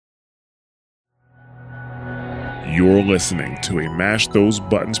You're listening to a Mash Those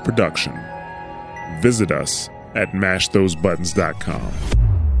Buttons production. Visit us at mashthosebuttons.com.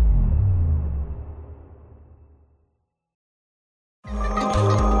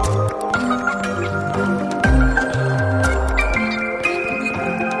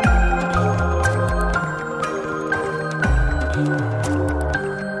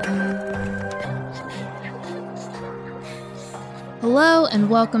 Hello and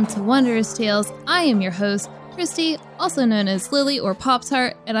welcome to Wondrous Tales. I am your host, Christy, also known as Lily or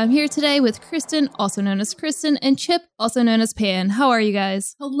Pop-Tart, and I'm here today with Kristen, also known as Kristen, and Chip, also known as Pan. How are you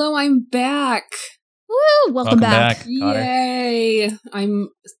guys? Hello, I'm back. Woo! Welcome back. Yay! I'm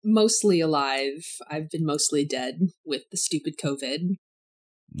mostly alive. I've been mostly dead with the stupid COVID.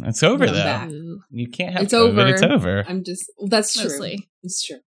 It's over, though. Back. You can't have It's COVID. over. It's over. I'm just, that's true. Mostly. It's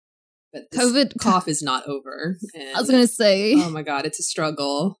true. But this COVID cough is not over. And, I was going to say, oh my god, it's a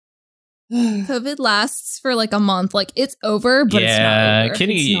struggle. COVID lasts for like a month. Like, it's over, but it's not over.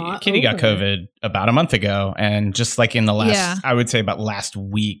 Kitty got COVID about a month ago, and just like in the last, I would say about last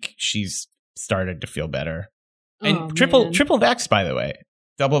week, she's started to feel better. And triple vax, by the way.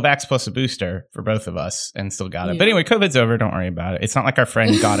 Double vax plus a booster for both of us, and still got it. But anyway, COVID's over. Don't worry about it. It's not like our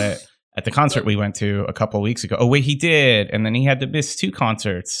friend got it at the concert we went to a couple weeks ago. Oh, wait, he did. And then he had to miss 2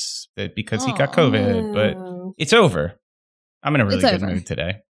 concerts because he got COVID. But it's over. I'm in a really good mood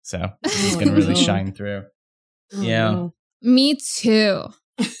today. So it's going to really shine through. Yeah. Me too.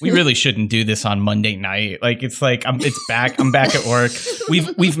 We really shouldn't do this on Monday night. Like, it's like, it's back. I'm back at work.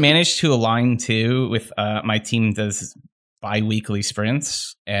 We've managed to align too with my team does bi-weekly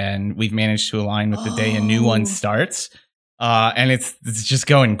sprints, and we've managed to align with the day a new one starts. And it's just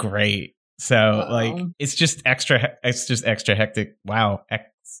going great. So like, it's just extra hectic. Wow.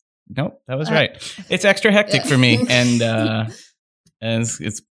 Nope, that was right. It's extra hectic for me. And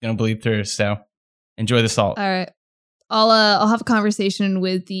it's going to bleed through. So enjoy the salt. All right. I'll have a conversation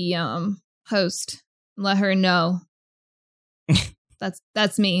with the host and let her know.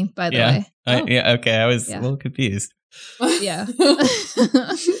 That's me, by the way. Yeah. Okay. I was a little confused. Yeah.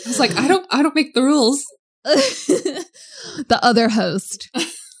 It's like, I don't make the rules. The other host.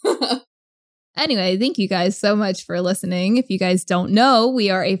 Anyway, thank you guys so much for listening. If you guys don't know,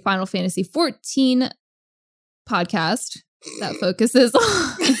 we are a Final Fantasy XIV podcast that focuses on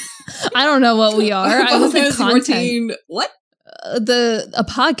I don't know what we are. I was like content. 14, what? A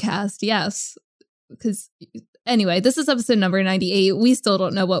podcast, yes. Because anyway, this is episode number 98. We still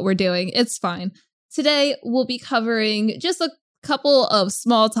don't know what we're doing. It's fine. Today, we'll be covering just a couple of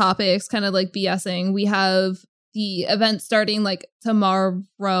small topics, kind of like BSing. We have the event starting like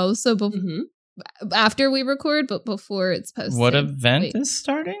tomorrow. So after we record, but before it's posted. What event is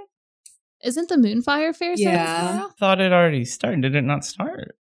starting? Isn't the Moonfire Fair starting tomorrow? I thought it already started. Did it not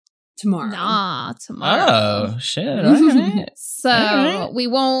start? Tomorrow. Nah, tomorrow. Oh, shit. All right. So we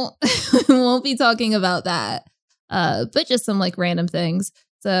won't be talking about that, but just some like random things.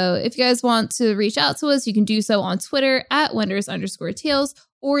 So if you guys want to reach out to us, you can do so on Twitter at Wondrous_Tales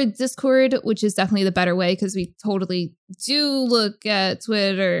or Discord, which is definitely the better way because we totally do look at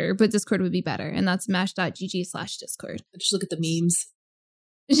Twitter, but Discord would be better. And that's mash.gg/Discord. Just look at the memes.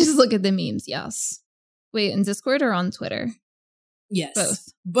 Just look at the memes, yes. Wait, in Discord or on Twitter?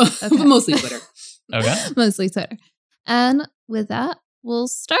 Yes. Both. Okay. Mostly Twitter. Okay. Mostly Twitter. And with that, we'll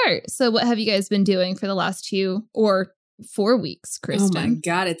start. So what have you guys been doing for the last 2 or 4 weeks, Kristen? Oh my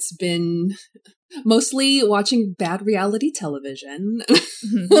god, it's been mostly watching bad reality television.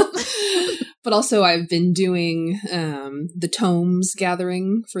 But also I've been doing the Tomes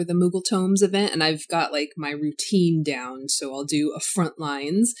gathering for the Moogle Tomes event, and I've got like my routine down. So I'll do a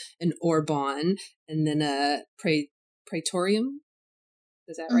Frontlines, an Orbon, and then a Praetorium.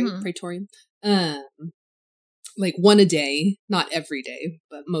 Is that right? Praetorium? Like one a day, not every day,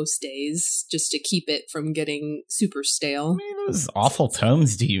 but most days, just to keep it from getting super stale. How many of those awful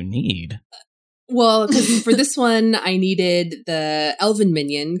tomes do you need? Well, because for this one, I needed the Elven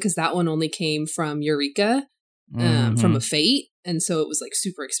Minion, because that one only came from Eureka, from a Fate, and so it was like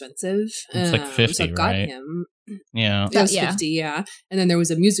super expensive. It's like 50, so I got right? him. Yeah. It was 50, yeah. And then there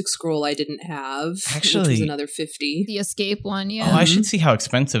was a music scroll I didn't have, which was another 50. The Escape one, yeah. Oh, I should see how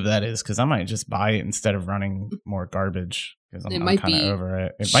expensive that is, because I might just buy it instead of running more garbage, because I'm kind of over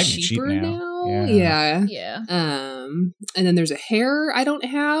it. It might be cheap now. Yeah. And then there's a hair I don't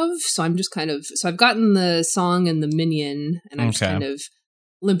have, so I'm just so I've gotten the song and the minion, and I'm just kind of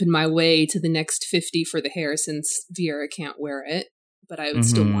limping my way to the next 50 for the hair, since Vieira can't wear it, but I would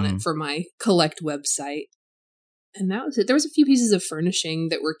still want it for my collect website. And that was it. There was a few pieces of furnishing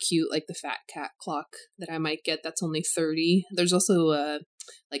that were cute, like the fat cat clock that I might get. That's only 30. There's also a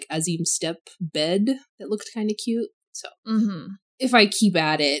like Azim step bed that looked kind of cute. So if I keep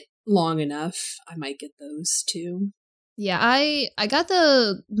at it long enough, I might get those too. Yeah, I got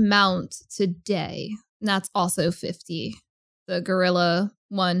the mount today. And that's also 50. The gorilla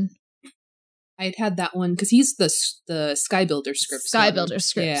one. I'd had that one because he's the Skybuilder scripts. Skybuilder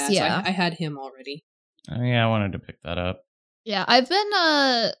scripts, yeah. So I had him already. Oh, yeah, I wanted to pick that up. Yeah, I've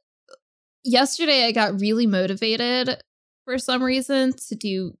been, yesterday I got really motivated for some reason to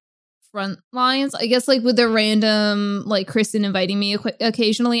do front lines. I guess, like, with the random, like, Kristen inviting me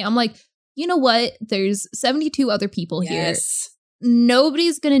occasionally, I'm like, you know what? There's 72 other people here.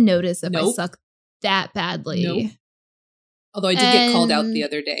 Nobody's gonna notice if I suck that badly. Although I did get called out the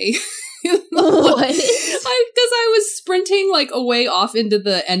other day. What? Because I was sprinting like away off into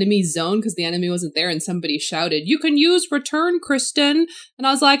the enemy zone because the enemy wasn't there, and somebody shouted, "You can use return, Kristen." And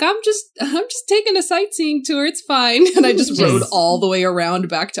I was like, I'm just taking a sightseeing tour. It's fine. And I just rode all the way around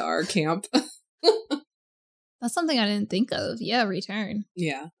back to our camp. That's something I didn't think of. Yeah, return.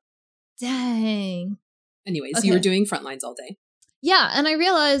 Yeah. Dang. Anyways, you were doing front lines all day. Yeah, and I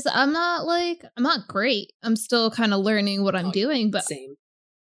realized I'm not great. I'm still kind of learning what I'm doing, but same.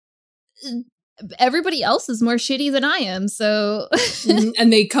 Everybody else is more shitty than I am, so...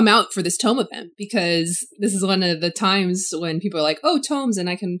 And they come out for this tome event because this is one of the times when people are like, oh, tomes, and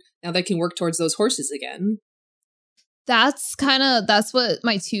now they can work towards those horses again. That's what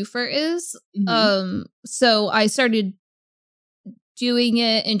my twofer is. So I started doing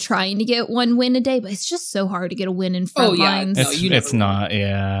it and trying to get one win a day, but it's just so hard to get a win in front lines. It's not.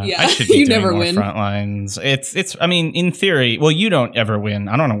 Yeah. I should be you doing never more win front lines. It's. I mean, in theory, well, you don't ever win.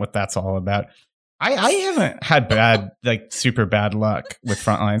 I don't know what that's all about. I haven't had bad, like, super bad luck with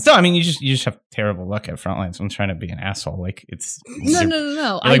front lines. No, I mean, you just have terrible luck at front lines. I'm trying to be an asshole. Like, it's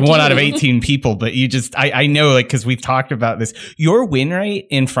no. Like, 1 out of 18 people, but you just, I know, like, because we've talked about this. Your win rate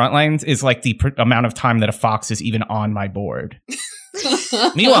in front lines is like the amount of time that a fox is even on my board.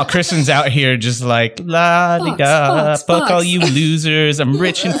 Meanwhile, Kristen's out here just like, la-di-da, fuck all you losers. I'm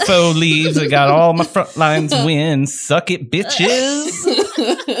rich in faux leaves. I got all my front lines wins. Suck it, bitches.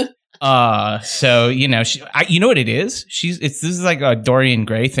 So, you know, you know what it is? This is like a Dorian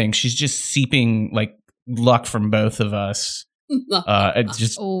Gray thing. She's just seeping like luck from both of us.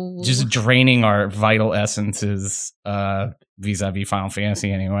 Just draining our vital essences, vis-a-vis Final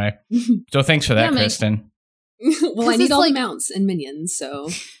Fantasy anyway. So thanks for that, Kristen. Well, I need all the mounts and minions, so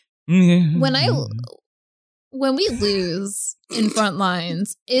when we lose in front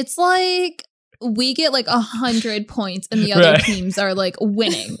lines, it's like we get like 100 points and the other teams are like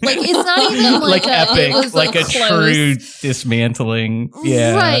winning. Like, it's not even like epic, like a true dismantling.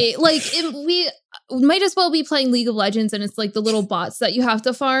 Yeah. Right. Like, we might as well be playing League of Legends and it's like the little bots that you have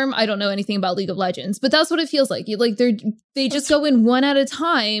to farm. I don't know anything about League of Legends, but that's what it feels like. They just go in one at a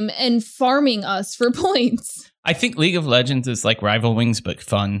time and farming us for points. I think League of Legends is like Rival Wings, but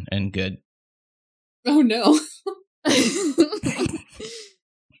fun and good. Oh, no.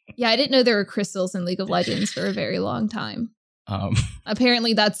 Yeah, I didn't know there were crystals in League of Legends for a very long time.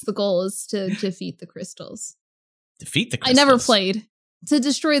 Apparently, that's the goal, is to defeat the crystals. Defeat the crystals? I never played. To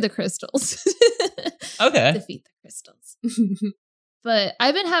destroy the crystals. Okay. Defeat the crystals. But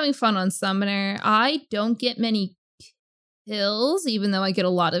I've been having fun on Summoner. I don't get many kills, even though I get a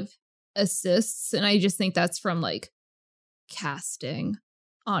lot of assists, and I just think that's from like casting.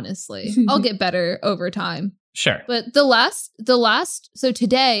 Honestly, I'll get better over time. Sure. But the last, so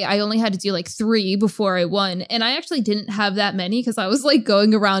today I only had to do like 3 before I won, and I actually didn't have that many because I was like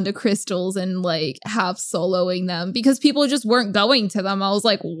going around to crystals and like half soloing them because people just weren't going to them. I was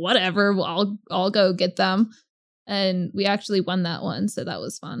like, whatever, I'll go get them, and we actually won that one, so that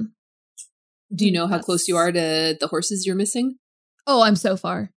was fun. Do you know how close you are to the horses you're missing? Oh, I'm so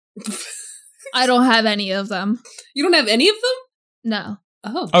far. I don't have any of them. You don't have any of them? No.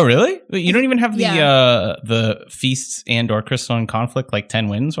 Oh, really? You don't even have the feasts and or crystal and conflict, like 10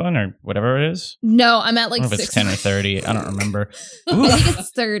 wins one or whatever it is? No, I'm at like I don't know if 6. it's 10 or 30. I don't remember. I think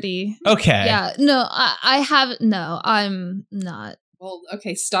it's 30. Okay. Yeah. No, I'm not. Well,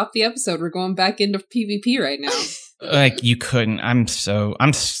 okay, stop the episode. We're going back into PvP right now. Like, you couldn't. I'm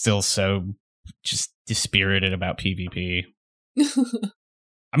still so just dispirited about PvP.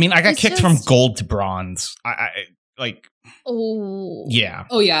 I mean, I got kicked from gold to bronze. Oh. Yeah.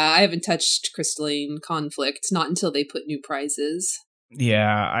 Oh, yeah. I haven't touched Crystalline Conflict, not until they put new prizes.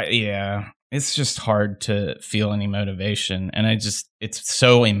 Yeah. It's just hard to feel any motivation. And it's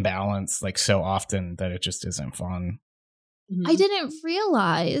so imbalanced, like, so often that it just isn't fun. I didn't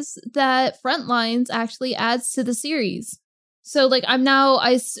realize that Frontlines actually adds to the series. So, like,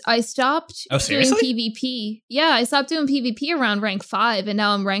 I stopped doing PvP. Yeah, I stopped doing PvP around rank 5, and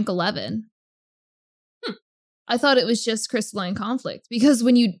now I'm rank 11. I thought it was just Crystalline Conflict, because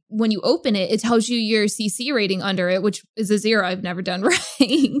when you open it, it tells you your CC rating under it, which is a 0. I've never done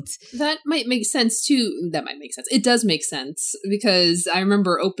ranked. That might make sense, too. That might make sense. It does make sense, because I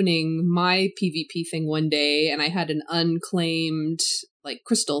remember opening my PvP thing one day, and I had an unclaimed, like,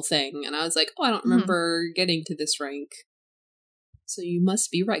 crystal thing, and I was like, oh, I don't remember getting to this rank. So you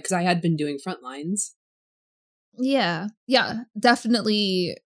must be right, because I had been doing Frontlines. Yeah,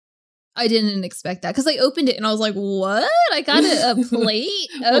 definitely. I didn't expect that, because I opened it and I was like, what? I got a plate?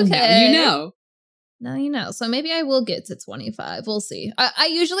 Okay. Well, now you know. Now you know. So maybe I will get to 25. We'll see. I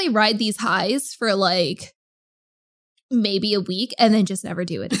usually ride these highs for like maybe a week and then just never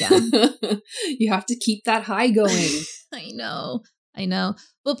do it again. You have to keep that high going. I know.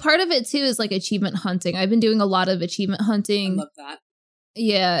 But part of it too is like achievement hunting. I've been doing a lot of achievement hunting. I love that.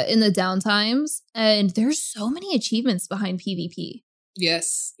 Yeah, in the downtimes. And there's so many achievements behind PvP.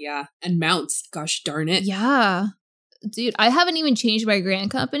 Yes, yeah. And mounts, gosh darn it. Yeah. Dude, I haven't even changed my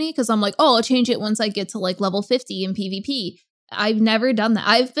Grand Company, because I'm like, oh, I'll change it once I get to like level 50 in PvP. I've never done that.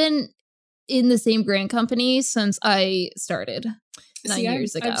 I've been in the same Grand Company since I started 9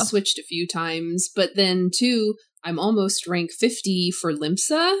 years ago. I've switched a few times, but then too, I'm almost rank 50 for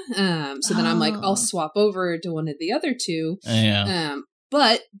Limsa. So then I'm like, I'll swap over to one of the other two. Yeah.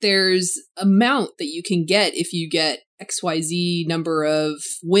 But there's a mount that you can get if you get XYZ number of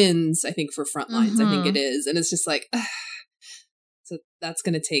wins, I think, for Frontlines. I think it is. And it's just like, so that's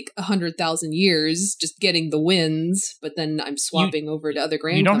going to take 100,000 years just getting the wins. But then I'm swapping over to other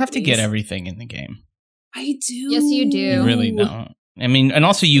Grand You don't companies. have to get everything in the game. I do. Yes, you do. You really don't. I mean, and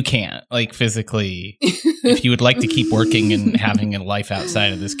also you can't, like, physically, if you would like to keep working and having a life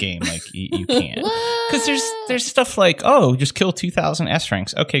outside of this game, like, you can't. Because there's stuff like, oh, just kill 2,000 S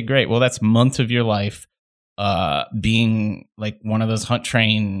ranks. Okay, great. Well, that's months of your life being, like, one of those hunt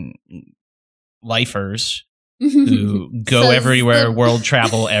train lifers who go everywhere, world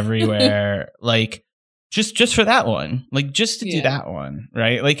travel everywhere. Like, just for that one. Like, just to do that one,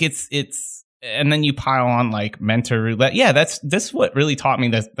 right? Like, it's and then you pile on like mentor roulette. Yeah, that's what really taught me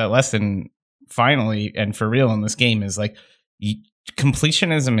that lesson finally and for real in this game is like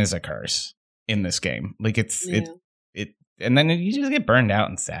completionism is a curse in this game. Like it and then you just get burned out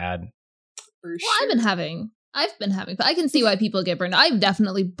and sad. Well, I've been having, but I can see why people get burned. I've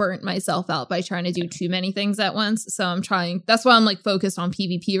definitely burnt myself out by trying to do too many things at once. So that's why I'm like focused on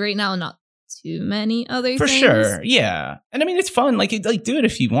PvP right now and not too many other things. For sure, yeah. And I mean, it's fun. Like do it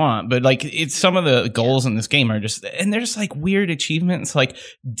if you want. But like, it's some of the goals in this game are just, and there's like weird achievements, like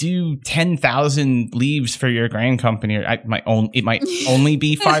do 10,000 leaves for your Grand Company, or it might only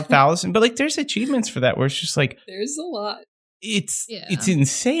be 5,000. But like, there's achievements for that where it's just like there's a lot. It's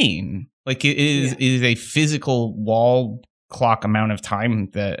insane. Like it is a physical wall clock amount of time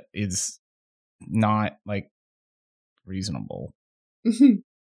that is not like reasonable.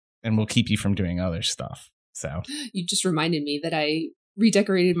 And will keep you from doing other stuff. So you just reminded me that I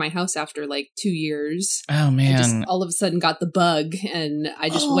redecorated my house after like 2 years. Oh man! I just all of a sudden got the bug, and I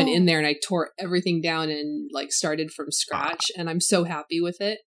just went in there and I tore everything down and like started from scratch. And I'm so happy with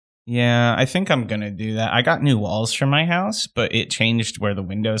it. Yeah, I think I'm gonna do that. I got new walls for my house, but it changed where the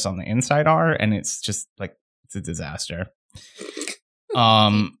windows on the inside are, and it's just like it's a disaster.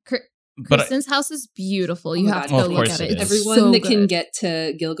 Kristen's house is beautiful. You have to go look at it. Everyone so that can get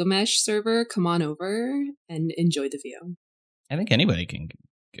to Gilgamesh server, come on over and enjoy the view. I think anybody can.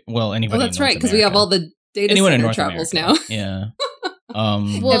 Well, anybody. Oh, that's right, because we have all the data center travels now. Yeah.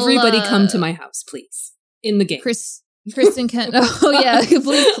 Everybody come to my house, please. In the game. Kristen can. Oh yeah,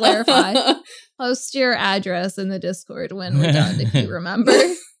 please clarify. Post your address in the Discord when we're done, if you remember.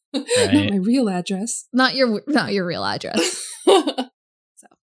 Right. Not my real address. Not your real address.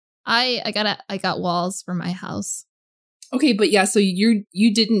 I got walls for my house. Okay, but yeah, so you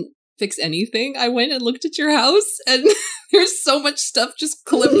didn't fix anything. I went and looked at your house, and there's so much stuff just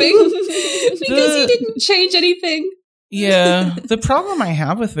clipping because you didn't change anything. Yeah, the problem I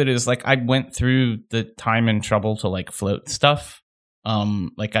have with it is like I went through the time and trouble to like float stuff.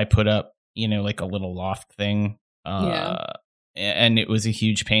 Like I put up, like a little loft thing. And it was a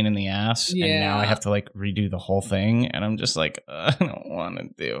huge pain in the ass. Yeah. And now I have to like redo the whole thing. And I'm just like, I don't want to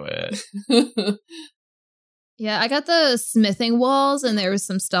do it. Yeah, I got the smithing walls and there was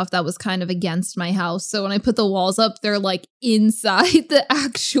some stuff that was kind of against my house. So when I put the walls up, they're like inside the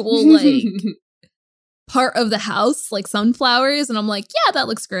actual like part of the house, like sunflowers. And I'm like, yeah, that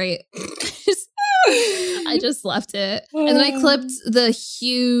looks great. I just left it. And then I clipped the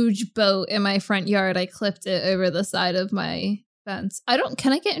huge boat in my front yard. I clipped it over the side of my fence.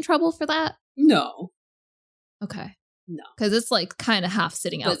 Can I get in trouble for that? No. Okay. No. Because it's like kind of half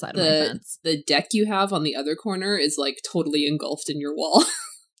sitting outside of my fence. The deck you have on the other corner is like totally engulfed in your wall.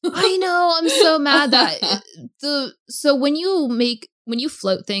 I know. I'm so mad that so when you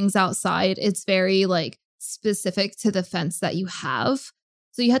float things outside, it's very like specific to the fence that you have.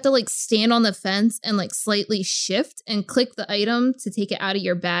 So you have to like stand on the fence and like slightly shift and click the item to take it out of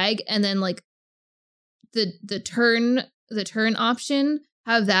your bag, and then like the turn option,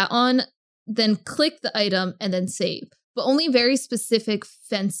 have that on, then click the item and then save. But only very specific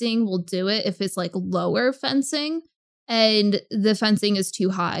fencing will do it if it's like lower fencing and the fencing is too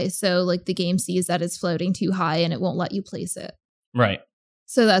high. So like the game sees that it's floating too high and it won't let you place it. Right.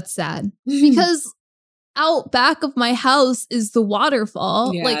 So that's sad because out back of my house is the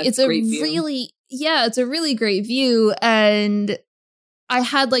waterfall. Yeah, like it's a really great view. And I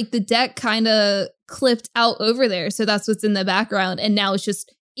had like the deck kind of clipped out over there. So that's what's in the background. And now it's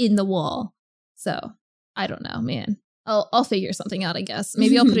just in the wall. So I don't know, man. I'll figure something out, I guess.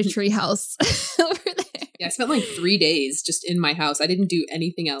 Maybe I'll put a tree house over there. Yeah, I spent like 3 days just in my house. I didn't do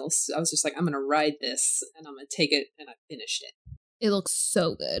anything else. I was just like, I'm going to ride this and I'm going to take it, and I finished it. It looks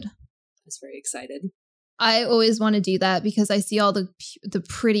so good. I was very excited. I always want to do that because I see all the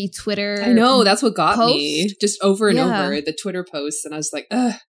pretty Twitter. I know, that's what got posts. me. Just over and over, the Twitter posts, and I was like,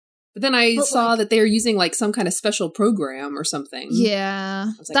 ugh. But then I saw that they were using like some kind of special program or something.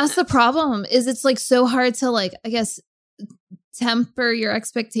 Yeah. Like, that's the problem, is it's like so hard to like, I guess, temper your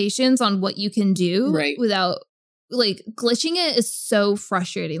expectations on what you can do without like glitching it is so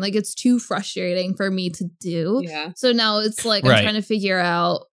frustrating. Like it's too frustrating for me to do. Yeah. So now it's like I'm trying to figure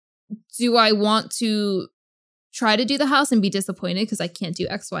out, do I want to try to do the house and be disappointed because I can't do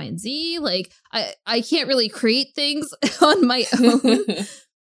X, Y, and Z? Like I can't really create things on my own.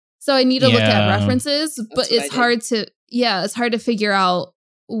 So I need to look at references, but it's hard to figure out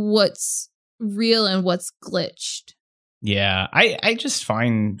what's real and what's glitched. Yeah, I just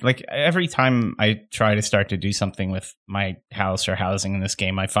find like every time I try to start to do something with my house or housing in this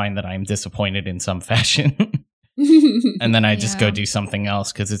game, I find that I'm disappointed in some fashion. And then I just go do something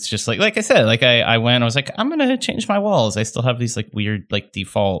else because it's just like I said, like I was like, I'm going to change my walls. I still have these like weird like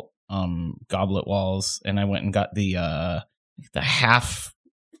default goblet walls, and I went and got the half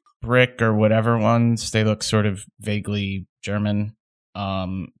brick or whatever ones. They look sort of vaguely German.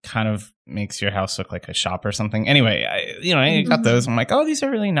 Kind of makes your house look like a shop or something. Anyway, I got those. I'm like, oh, these are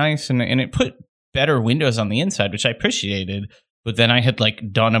really nice, and it put better windows on the inside, which I appreciated. But then I had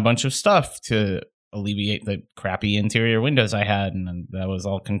like done a bunch of stuff to alleviate the crappy interior windows I had, and that was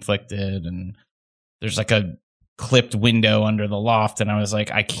all conflicted. And there's like a clipped window under the loft, and I was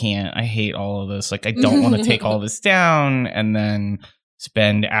like, I hate all of this. Like, I don't want to take all this down and then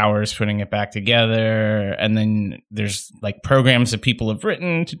spend hours putting it back together. And then there's like programs that people have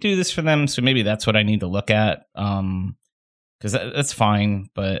written to do this for them. So maybe that's what I need to look at. Because that's fine,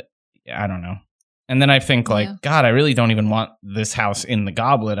 but I don't know. And then I think like, God, I really don't even want this house in the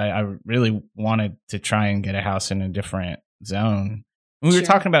goblet. I really wanted to try and get a house in a different zone. We were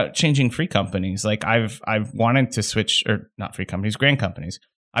talking about changing free companies. Like I've wanted to switch, or not free companies, grand companies.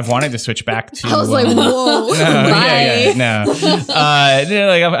 I've wanted to switch back to. I was like, whoa,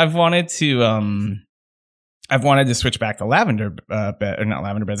 I've wanted to switch back to lavender bed, or not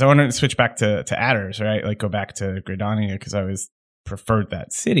lavender beds. I wanted to switch back to adders, right? Like go back to Gridania because I always preferred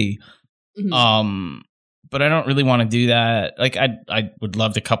that city. Mm-hmm. But I don't really want to do that. Like I would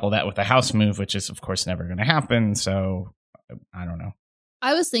love to couple that with a house move, which is of course never going to happen. So I don't know.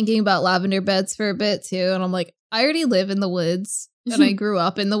 I was thinking about lavender beds for a bit too, and I'm like, I already live in the woods. And I grew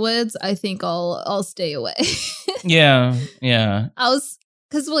up in the woods. I think I'll stay away. Yeah.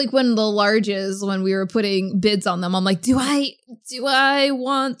 Because like when we were putting bids on them, I'm like, do I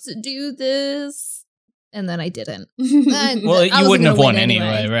want to do this? And then I didn't. Well, you wouldn't have won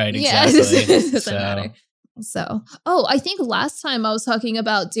anyway, right? Exactly. Yeah, it doesn't matter. So, I think last time I was talking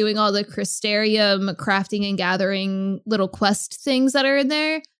about doing all the Crystarium crafting and gathering little quest things that are in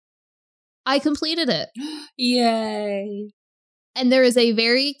there. I completed it. Yay. And there is a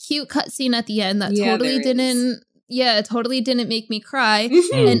very cute cutscene at the end that totally didn't make me cry.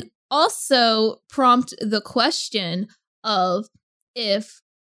 And also prompt the question of, if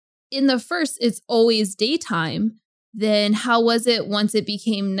in the first it's always daytime, then how was it once it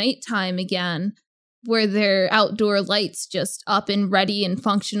became nighttime again? Were there outdoor lights just up and ready and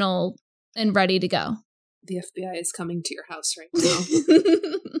functional and ready to go? The FBI is coming to your house right now.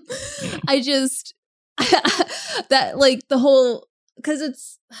 I just that like the whole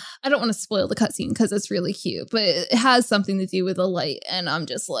because I don't want to spoil the cutscene because it's really cute, but it has something to do with the light. And I'm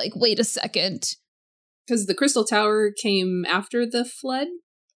just like, wait a second. Because the Crystal Tower came after the flood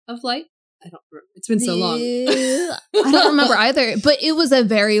of light? I don't remember. It's been so long. I don't remember either, but it was a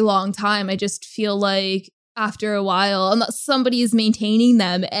very long time. I just feel like after a while, unless somebody is maintaining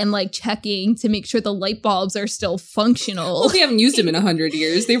them and like checking to make sure the light bulbs are still functional. Well, if you haven't used them in 100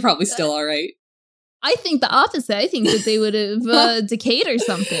 years, they're probably still all right. I think the opposite. I think that they would have decayed or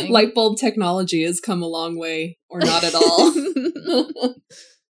something. Light bulb technology has come a long way, or not at all.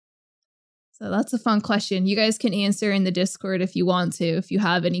 So that's a fun question. You guys can answer in the Discord if you want to, if you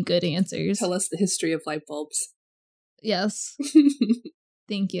have any good answers. Tell us the history of light bulbs. Yes.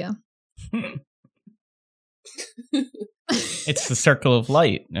 Thank you. It's the circle of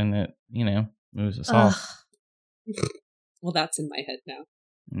light, and it, moves us all. Well, that's in my head now.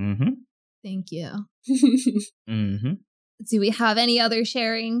 Mm-hmm. Thank you. Mm-hmm. Do we have any other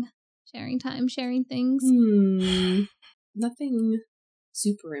sharing time, sharing things? Nothing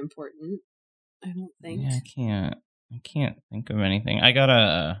super important, I don't think. Yeah, I can't think of anything. I got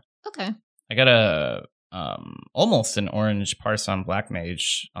a almost an orange Parson Black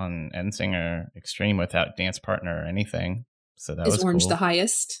Mage on Endsinger Extreme without dance partner or anything. So that was cool. Is orange the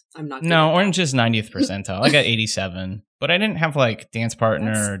highest? I'm not. No, orange is 90th percentile. I got 87, but I didn't have like dance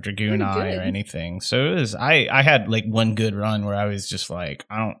partner or Dragoon Eye or anything. So it was. I had like one good run where I was just like,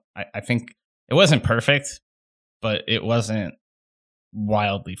 I think it wasn't perfect, but it wasn't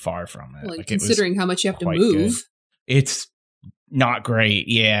wildly far from it. Well, like, considering how much you have to move, good. It's not great.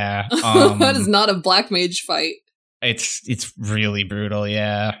 Yeah, that is not a black mage fight. It's really brutal.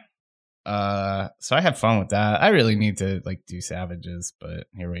 Yeah. So I had fun with that. I really need to like do savages, but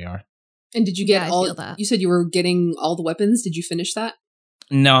here we are. And did you get all that? You said you were getting all the weapons. Did you finish that?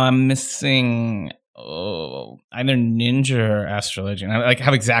 No, I'm missing either ninja or astral legend. I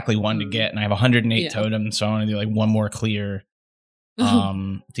have exactly one to get, and I have 108 totems, so I want to do like one more clear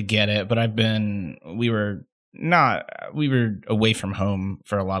to get it. But we were away from home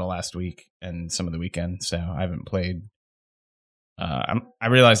for a lot of last week and some of the weekend, so I haven't played. I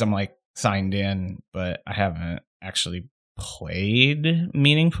realize I'm like signed in, but I haven't actually played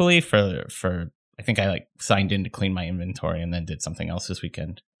meaningfully for I think I like signed in to clean my inventory and then did something else this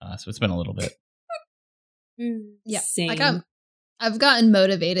weekend. So it's been a little bit. Yeah. Same. I've gotten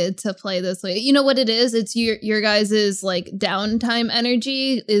motivated to play this. Like, you know what it is? It's your guys' like downtime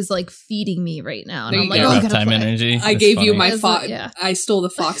energy is like feeding me right now. And I'm like, I gotta play. Energy. I gave you my fox. I stole the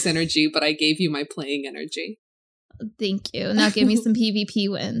fox energy, but I gave you my playing energy. Thank you. Now give me some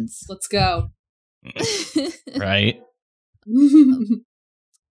PvP wins. Let's go. Right.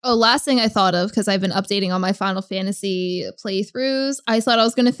 Last thing I thought of, because I've been updating on my Final Fantasy playthroughs. I thought I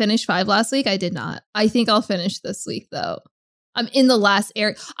was going to finish 5 last week. I did not. I think I'll finish this week, though. I'm in the last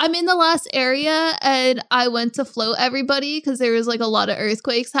area, and I went to float everybody because there was like a lot of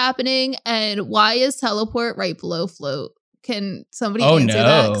earthquakes happening. And why is teleport right below float? Can somebody answer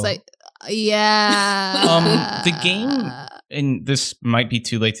that? The game, and this might be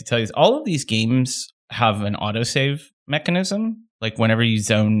too late to tell you, all of these games have an autosave mechanism. Like whenever you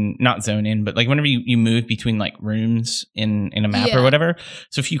not zone in, but like whenever you move between like rooms in a map or whatever.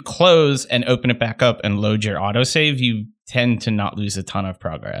 So if you close and open it back up and load your autosave, you tend to not lose a ton of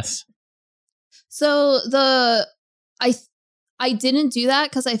progress. So I didn't do that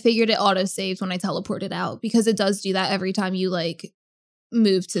because I figured it autosaved when I teleported out, because it does do that every time you like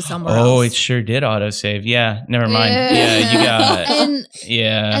move to somewhere else. Oh, it sure did autosave. Yeah, never mind. Yeah, you got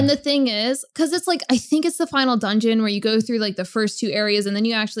And the thing is, because it's like, I think it's the final dungeon where you go through like the first 2 areas and then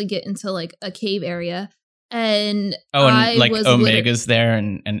you actually get into like a cave area. And like Omega's there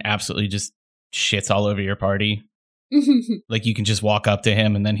and absolutely just shits all over your party. Like you can just walk up to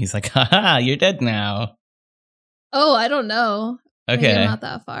him and then he's like, haha, you're dead now. Oh, I don't know. Okay. Maybe I'm not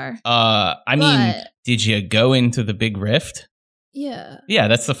that far. I mean, did you go into the big rift? Yeah. Yeah,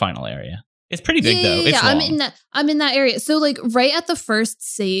 that's the final area. It's pretty big though. It's long. I'm in that area. So like right at the first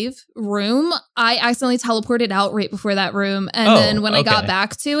save room, I accidentally teleported out right before that room. And then when I got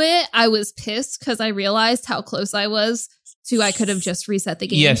back to it, I was pissed because I realized how close I was to I could have just reset the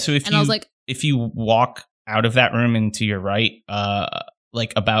game. Yeah, so I was like, if you walk out of that room and to your right,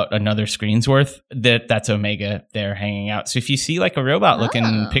 like about another screen's worth, that's Omega there hanging out. So if you see like a robot looking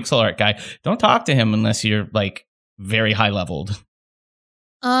pixel art guy, don't talk to him unless you're like very high leveled.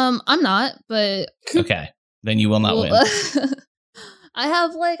 I'm not, but okay, then you will not win. I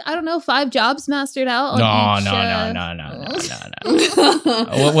have like, I don't know, 5 jobs mastered out. No.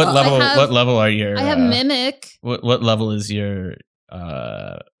 What level? What level are your? I have Mimic. What level is your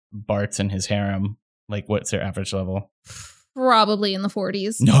Bart's and his harem? Like, what's their average level? probably in the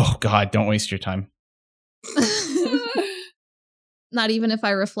 40s. No, God, don't waste your time. Not even if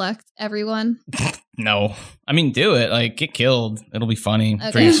I reflect everyone. No, I mean, do it. Like, get killed. It'll be funny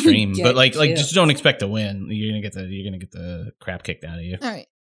for your stream, but like, just don't expect to win. You're gonna get the crap kicked out of you. All right,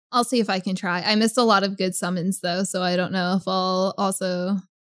 I'll see if I can try. I missed a lot of good summons though, so I don't know if I'll also,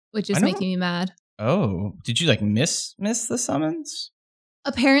 which is making me mad. Oh, did you like miss the summons?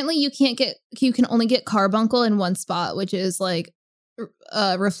 Apparently, you can only get Carbuncle in one spot, which is like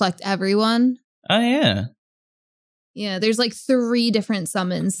reflect everyone. Oh yeah. Yeah, there's like 3 different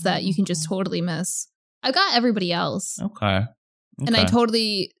summons that you can just totally miss. I got everybody else. Okay. And I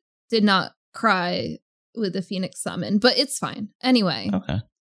totally did not cry with the Phoenix summon, but it's fine. Anyway. Okay.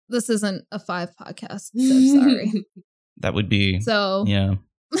 This isn't a 5 podcast, so sorry. That would be. So. Yeah.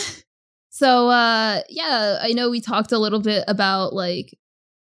 So, yeah, I know we talked a little bit about like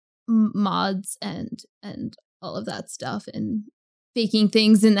mods and all of that stuff and faking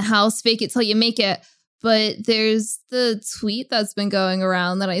things in the house, fake it till you make it. But there's the tweet that's been going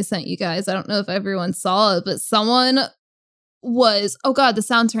around that I sent you guys. I don't know if everyone saw it, but someone was, oh God, the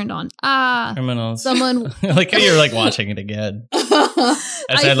sound turned on. Criminals. Someone. Like how you're like watching it again. As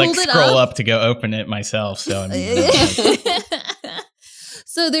I like scroll up to go open it myself. So I mean,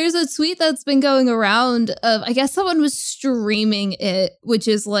 So there's a tweet that's been going around of, I guess someone was streaming it, which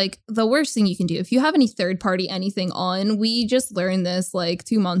is like the worst thing you can do. If you have any third party anything on, we just learned this like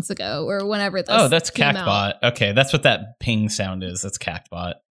 2 months ago or whenever this Oh, that's came Cactbot. out. Okay, that's what that ping sound is. That's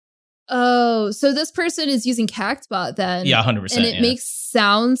Cactbot. Oh, so this person is using Cactbot then. Yeah, 100%. And it makes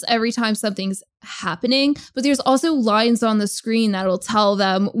sounds every time something's happening. But there's also lines on the screen that'll tell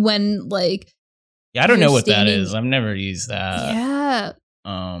them when like. Yeah, I don't know what that is. I've never used that. Yeah.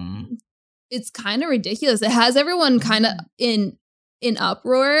 It's kind of ridiculous. It has everyone kind of in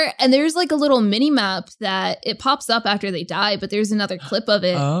uproar, and there's like a little mini map that it pops up after they die, but there's another clip of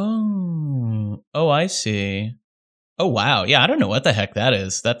it. Oh, I see. Oh wow, yeah, I don't know what the heck that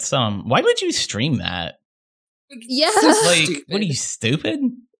is. That's why would you stream that? Yeah, like what are you, stupid?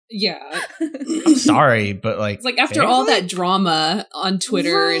 Yeah. I'm sorry, but like it's like after all that drama on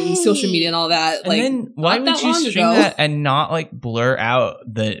Twitter and social media and all that, like and then why would you stream that and not like blur out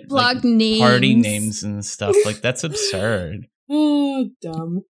the blog like, names, party names and stuff? Like that's absurd. Oh,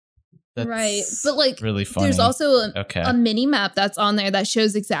 dumb. That's right, but like really funny. There's also a mini map that's on there that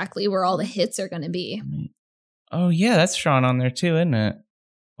shows exactly where all the hits are going to be. Oh yeah, that's shown on there too, isn't it?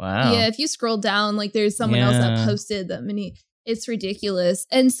 Wow. Yeah, if you scroll down, like there's someone else that posted the mini. It's ridiculous.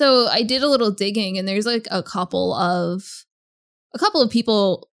 And so I did a little digging, and there's like a couple of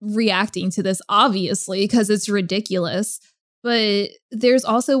people reacting to this, obviously, because it's ridiculous. But there's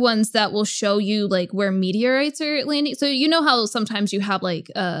also ones that will show you like where meteorites are landing. So you know how sometimes you have like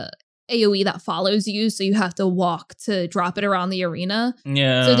AoE that follows you, so you have to walk to drop it around the arena.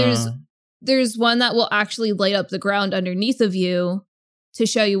 Yeah. So there's one that will actually light up the ground underneath of you to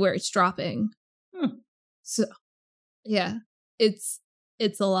show you where it's dropping. So yeah. It's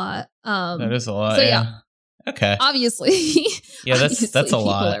a lot. That is a lot. So yeah. Okay. Obviously. Yeah, that's a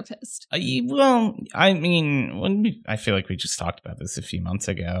lot. People are pissed. Well, I mean, I feel like we just talked about this a few months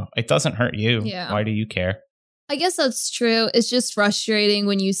ago. It doesn't hurt you. Yeah. Why do you care? I guess that's true. It's just frustrating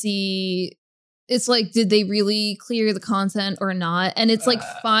when you see. It's like, did they really clear the content or not? And it's like,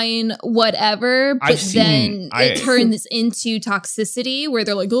 fine, whatever. But then it turns into toxicity where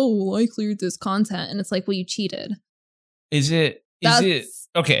they're like, oh, well, I cleared this content. And it's like, well, you cheated. Is it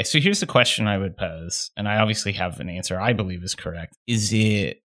okay? So here's the question I would pose, and I obviously have an answer I believe is correct. Is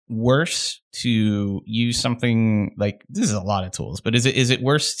it worse to use something like, this is a lot of tools, but is it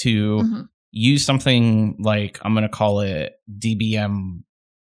worse to use something like, I'm going to call it DBM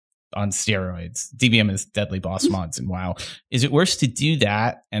on steroids? DBM is Deadly Boss Mods in WoW. Is it worse to do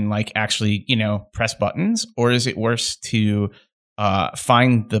that and like actually, press buttons, or is it worse to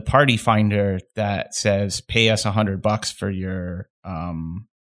find the party finder that says pay us $100 for your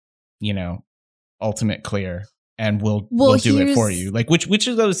ultimate clear, and we'll do it for you? Like which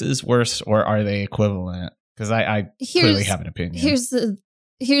of those is worse, or are they equivalent? Because I clearly have an opinion.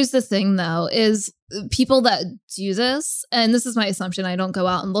 Here's the thing though, is people that do this, and this is my assumption, I don't go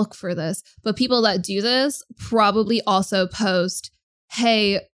out and look for this, but people that do this probably also post,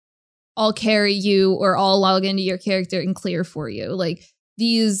 hey, I'll carry you, or I'll log into your character and clear for you. Like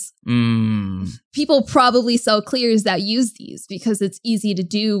these people probably sell clears that use these because it's easy to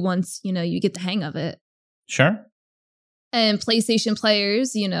do once, you get the hang of it. Sure. And PlayStation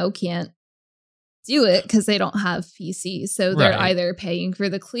players, can't do it because they don't have PC. So they're either paying for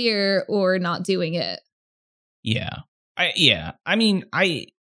the clear or not doing it. Yeah. I mean,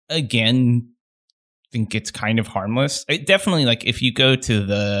 again, think it's kind of harmless. It definitely, like, if you go to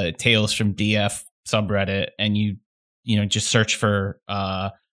the Tales from DF subreddit and you just search for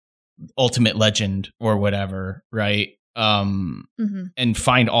Ultimate Legend or whatever, right? And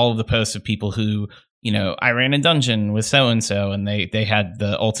find all of the posts of people who, I ran a dungeon with so-and-so and they had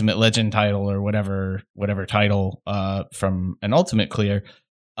the Ultimate Legend title or whatever title from an Ultimate Clear.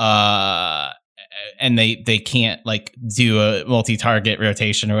 And they can't like do a multi-target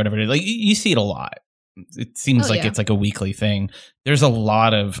rotation or whatever. Like you see it a lot. It seems like it's like a weekly thing. There's a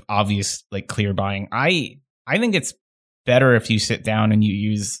lot of obvious like clear buying. I think it's better if you sit down and you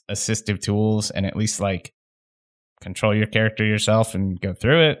use assistive tools and at least like control your character yourself and go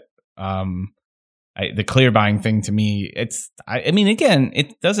through it. The clear buying thing to me, I mean, again,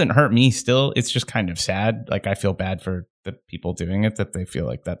 it doesn't hurt me still. It's just kind of sad. Like I feel bad for the people doing it, that they feel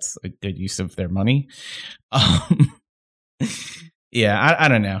like that's a good use of their money. Yeah, I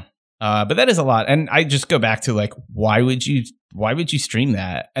don't know. But that is a lot. And I just go back to like, why would you stream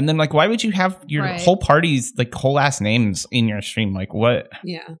that? And then like, why would you have your whole party's like whole ass names in your stream? Like what?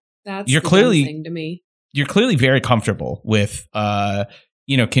 Yeah, that's the clearly thing to me. You're clearly very comfortable with,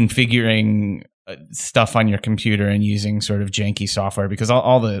 configuring stuff on your computer and using sort of janky software, because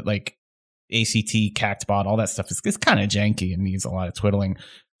all the like ACT, CactBot, all that stuff is kind of janky and needs a lot of twiddling.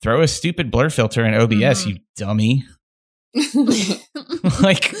 Throw a stupid blur filter in OBS, you dummy.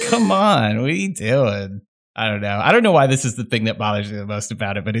 Like, come on, what are you doing? I don't know. I don't know why this is the thing that bothers me the most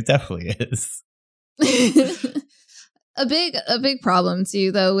about it, but it definitely is. A big problem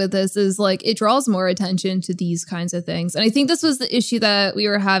too, though, with this is like it draws more attention to these kinds of things, and I think this was the issue that we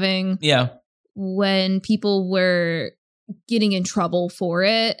were having. Yeah, when people were getting in trouble for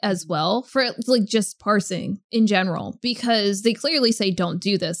it as well, for like just parsing in general, because they clearly say don't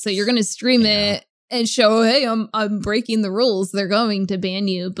do this. So you're going to stream it and show, hey, I'm breaking the rules. They're going to ban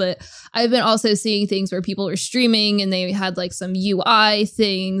you. But I've been also seeing things where people are streaming and they had like some UI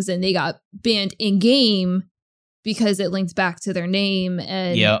things and they got banned in game because it linked back to their name.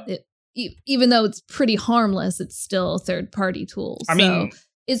 And even though it's pretty harmless, it's still third party tools. I mean,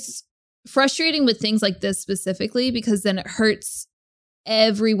 it's frustrating with things like this specifically, because then it hurts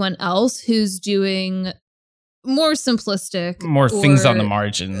everyone else who's doing more simplistic, things on the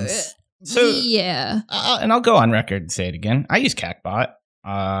margins. So yeah, and I'll go on record and say it again. I use CactBot.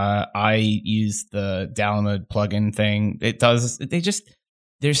 I use the download plugin thing.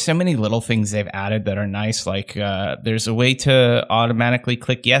 There's so many little things they've added that are nice. Like there's a way to automatically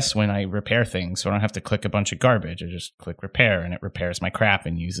click yes when I repair things, so I don't have to click a bunch of garbage. I just click repair and it repairs my crap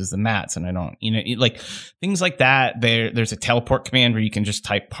and uses the mats, and I don't, like things like that. There's a teleport command where you can just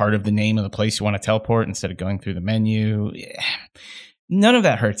type part of the name of the place you want to teleport instead of going through the menu. None of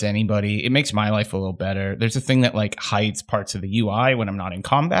that hurts anybody. It makes my life a little better. There's a thing that like hides parts of the UI when I'm not in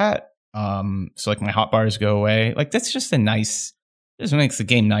combat. So like my hotbars go away. Like that's just just makes the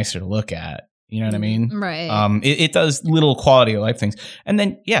game nicer to look at. You know what I mean? Right. It does little quality of life things. And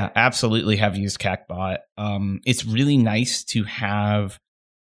then, yeah, absolutely have used CactBot. It's really nice to have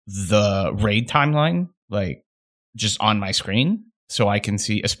the raid timeline, like just on my screen, so I can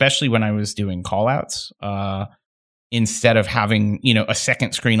see, especially when I was doing callouts, instead of having, a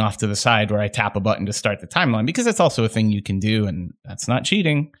second screen off to the side where I tap a button to start the timeline, because that's also a thing you can do, and that's not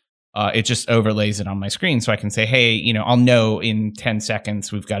cheating. It just overlays it on my screen, so I can say, hey, I'll know in 10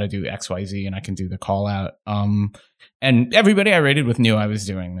 seconds we've got to do XYZ, and I can do the call out. And everybody I rated with knew I was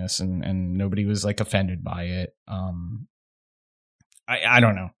doing this, and nobody was like offended by it. I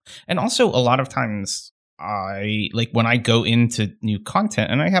don't know. And also a lot of times when I go into new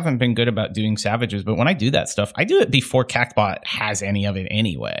content, and I haven't been good about doing Savages, but when I do that stuff, I do it before CactBot has any of it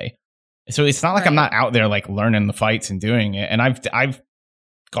anyway. So it's not like I'm not out there like learning the fights and doing it. And I've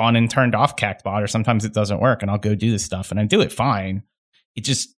gone and turned off CactBot, or sometimes it doesn't work and I'll go do this stuff and I do it fine.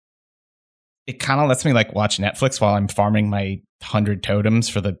 It kind of lets me like watch Netflix while I'm farming my 100 totems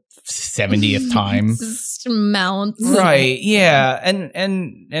for the 70th time. Just mounts. Right. Yeah.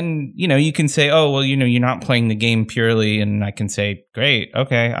 And you can say, oh, well, you're not playing the game purely. And I can say, great.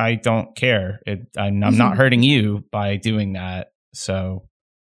 Okay. I don't care. I'm not hurting you by doing that. So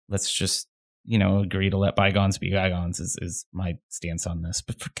let's just, agree to let bygones be bygones is my stance on this.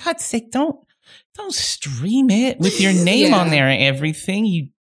 But for God's sake, don't stream it with your name on there and everything, you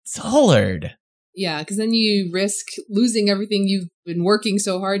dullard. Yeah, because then you risk losing everything you've been working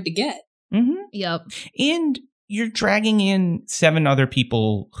so hard to get. Mm-hmm. Yep. And you're dragging in 7 other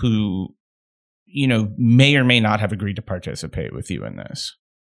people who, may or may not have agreed to participate with you in this.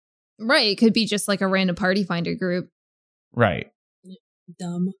 Right. It could be just like a random party finder group. Right.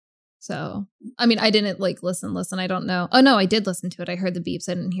 Dumb. So, I mean, I didn't like listen. I don't know. Oh no, I did listen to it. I heard the beeps.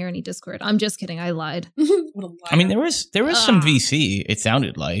 I didn't hear any Discord. I'm just kidding. I lied. What a liar. I mean, there was some VC. It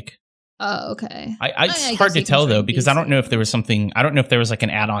sounded like. Oh, okay. It's hard to tell though, because I don't know if there was something. I don't know if there was like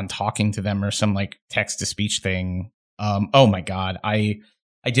an add-on talking to them or some like text to speech thing. Oh my god, I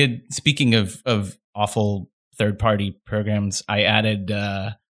did. Speaking of awful third-party programs, I added.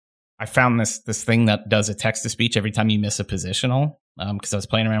 I found this thing that does a text to speech every time you miss a positional. Because I was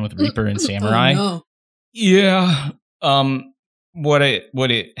playing around with Reaper and Samurai. Oh, no. Yeah. What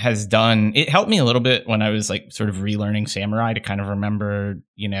it has done, it helped me a little bit when I was like sort of relearning Samurai to kind of remember,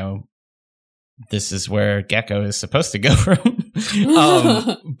 you know, this is where Gecko is supposed to go from.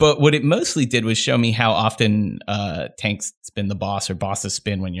 But what it mostly did was show me how often tanks spin the boss or bosses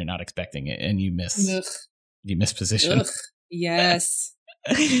spin when you're not expecting it and you miss position. Ugh. Yes.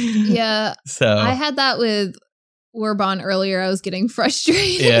 Yeah. So I had that with Warbon earlier. I was getting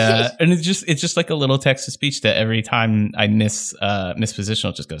frustrated. Yeah, and it's just like a little text to speech that every time I miss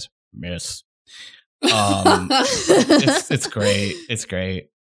positional, it just goes miss. It's great. It's great.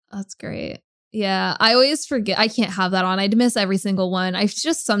 That's great. Yeah, I always forget. I can't have that on. I'd miss every single one. I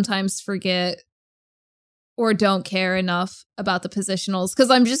just sometimes forget or don't care enough about the positionals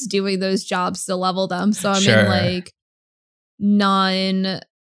because I'm just doing those jobs to level them. So I'm in like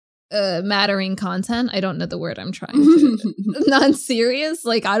mattering content. I don't know the word I'm trying to. Non-serious.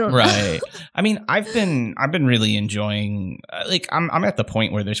 Like I don't know. Right. I mean, I've been really enjoying. Like I'm at the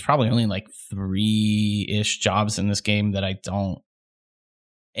point where there's probably only like 3-ish jobs in this game that I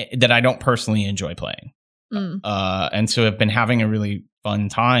don't personally enjoy playing. And so I've been having a really fun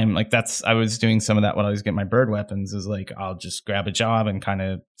time. Like I was doing some of that when I was getting my bird weapons. Is like I'll just grab a job and kind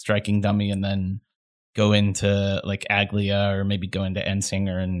of striking dummy, and then go into like Aglia or maybe go into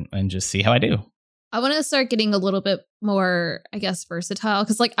Endsinger and just see how I do. I want to start getting a little bit more, I guess, versatile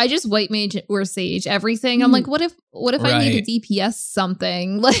because like I just white mage or sage everything. I'm like, what if I need to DPS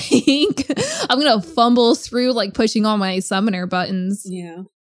something? Like I'm gonna fumble through like pushing all my summoner buttons. Yeah.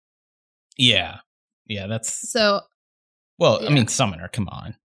 That's so. Well, yeah. I mean, summoner. Come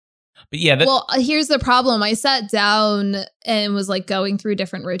on. But yeah. Well, here's the problem. I sat down and was like going through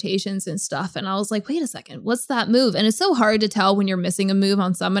different rotations and stuff. And I was like, wait a second, what's that move? And it's so hard to tell when you're missing a move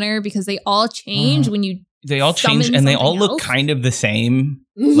on Summoner because they all change when you They all change and they all look kind of the same.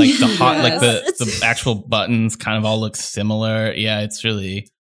 Like the hot, like the actual buttons kind of all look similar. Yeah, it's really.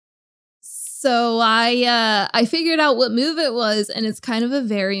 So I figured out what move it was, and it's kind of a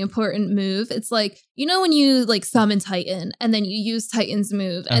very important move. It's like, you know, when you like summon Titan and then you use Titan's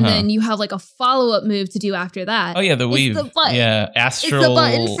move and then you have like a follow-up move to do after that. Oh yeah, the weave. It's the button. Yeah, astral. It's the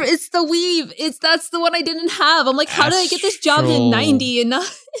button. It's the weave. That's the one I didn't have. I'm like, how did I get this job to 90 and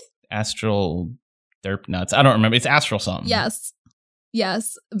not astral derp nuts? I don't remember. It's astral something. Yes.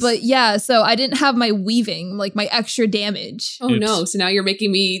 But yeah, so I didn't have my weaving, like my extra damage. Oh no, so now you're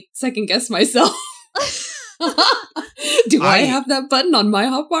making me second guess myself. Do I have that button on my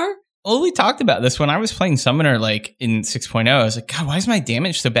hotbar? Well, we talked about this when I was playing Summoner, like in 6.0. I was like, God, why is my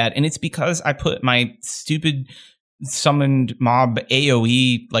damage so bad? And it's because I put my stupid summoned mob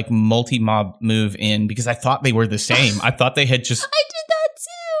AoE, like multi-mob move in because I thought they were the same. I thought they had just... I did that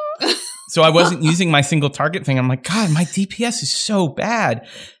too! So I wasn't using my single target thing. I'm like, God, my DPS is so bad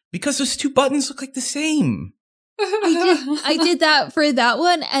because those two buttons look like the same. I did that for that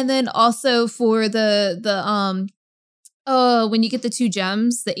one, and then also for the when you get the 2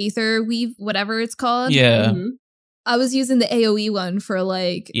 gems, the Aether Weave, whatever it's called. Yeah. I was using the AoE one for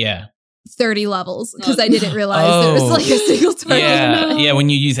like 30 levels because I didn't realize there was like a single target. Yeah, when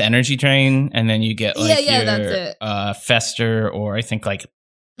you use Energy Drain and then you get like your that's it. Fester or I think like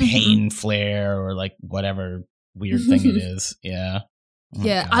Pain Flare or like whatever weird thing it is. Yeah.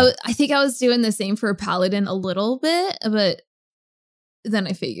 Oh I think I was doing the same for Paladin a little bit, but then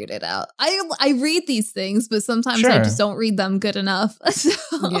I figured it out. I read these things, but sometimes I just don't read them good enough. So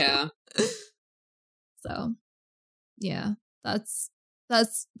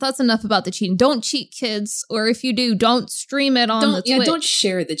that's enough about the cheating. Don't cheat, kids, or if you do, don't stream it on the Twitch. Yeah, don't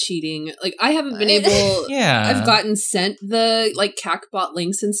share the cheating. Like I haven't been able. I've gotten sent the like CACbot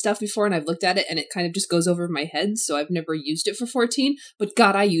links and stuff before, and I've looked at it, and it kind of just goes over my head. So I've never used it for 14. But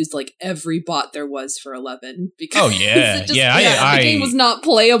God, I used like every bot there was for 11 because the game was not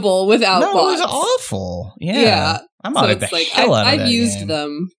playable without bots. It was awful. Yeah. I'm out of the hell out of I've used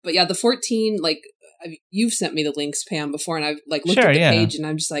them, but yeah, the 14 like. You've sent me the links, Pam, before, and I've like looked at the page, and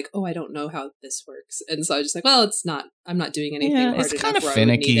I'm just like, oh, I don't know how this works, and so I was just like, well, it's not. I'm not doing anything. Yeah, it's kind of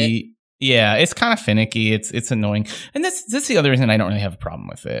finicky. Yeah, it's kind of finicky. It's annoying, and that's the other reason I don't really have a problem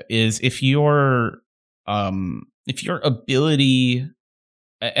with it is if your ability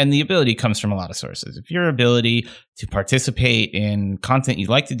and the ability comes from a lot of sources. If your ability to participate in content you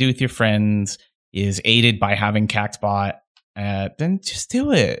like to do with your friends is aided by having Cactbot, then just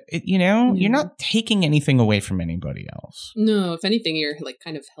do it. You're not taking anything away from anybody else. No, if anything, you're like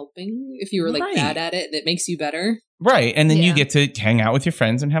kind of helping if you were like bad at it and it makes you better. Right. And then you get to hang out with your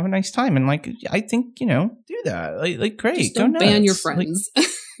friends and have a nice time. And like, I think, do that. Like great. Just don't ban your friends. Like,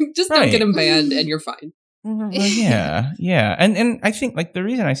 just don't get them banned and you're fine. Yeah. And I think like the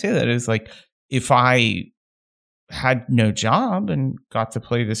reason I say that is like, if I had no job and got to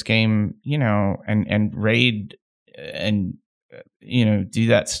play this game, and raid and, do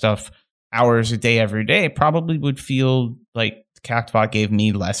that stuff hours a day, every day, probably would feel like Cactbot gave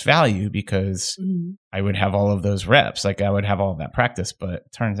me less value because I would have all of those reps. Like I would have all of that practice, but it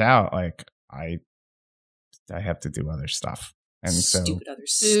turns out like I have to do other stuff. And stupid other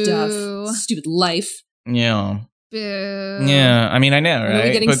stuff. Stupid life. Yeah. Boo. Yeah. I mean, I know, right?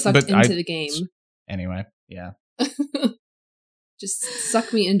 We're getting sucked into the game. Anyway, yeah. Just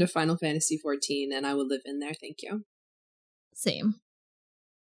suck me into Final Fantasy XIV and I will live in there. Thank you. Same.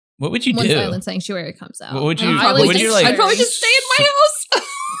 What would you do? Once Island Sanctuary comes out. What would you? I'd probably just stay in my house.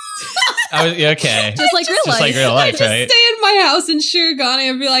 Okay. Just like real life. Just like real life, right? Right? Stay in my house in Shirogane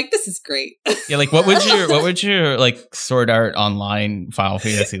and be like, this is great. Yeah, like what would your like Sword Art Online Final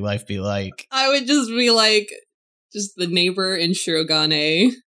Fantasy life be like? I would just be like, just the neighbor in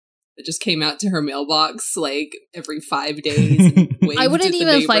Shirogane that just came out to her mailbox like every 5 days. And I wouldn't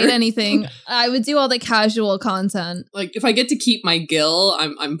even fight anything. I would do all the casual content. Like if I get to keep my gil,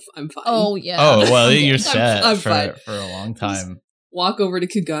 I'm fine. Oh yeah. Oh well, you're set I'm for a long time. Just walk over to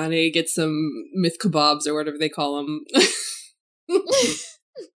Kugane, get some myth kebabs or whatever they call them.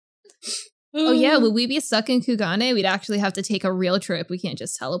 Oh yeah, would we be stuck in Kugane? We'd actually have to take a real trip. We can't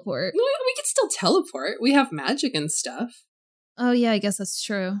just teleport. We can still teleport. We have magic and stuff. Oh yeah, I guess that's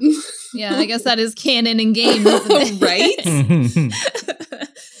true. Yeah, I guess that is canon in game, isn't it? Right?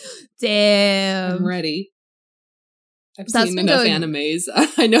 Damn. I'm ready. I've seen enough animes.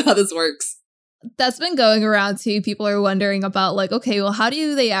 I know how this works. That's been going around too. People are wondering about like, okay, well, how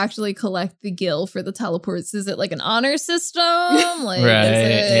do they actually collect the gil for the teleports? Is it like an honor system? Like, is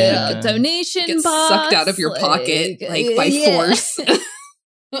it a donation box? Sucked out of your pocket, like by force.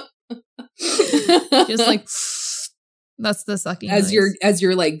 Just like that's the sucking. As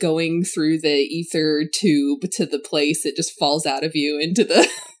you're like going through the ether tube to the place, it just falls out of you into the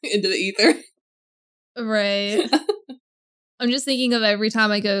ether. Right. I'm just thinking of every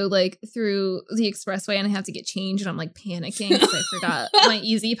time I go like through the expressway and I have to get changed and I'm like panicking because I forgot my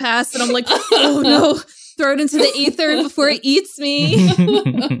easy pass and I'm like, oh no, throw it into the ether before it eats me.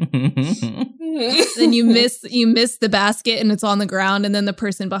 Then you miss the basket and it's on the ground and then the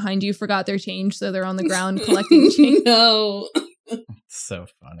person behind you forgot their change, so they're on the ground collecting change. No. So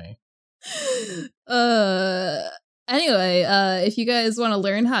funny. Anyway, if you guys want to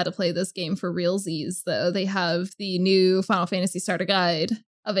learn how to play this game for realsies, though, they have the new Final Fantasy Starter Guide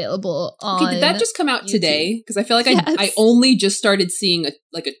available on Okay, did that just come out YouTube today? Because I feel like I only just started seeing a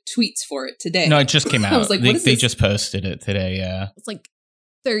tweets for it today. No, it just came out. I was like, they just posted it today, yeah. It's like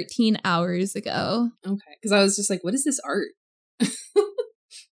 13 hours ago. Okay, because I was just like, what is this art?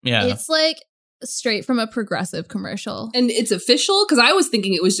 Yeah. It's like straight from a Progressive commercial. And it's official? Because I was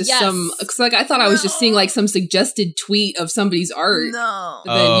thinking it was just because like I thought I was just seeing like some suggested tweet of somebody's art. No.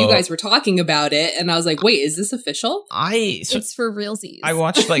 But then you guys were talking about it and I was like, wait, is this official? It's for realsies. I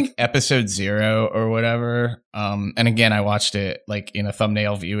watched like episode 0 or whatever. And again, I watched it like in a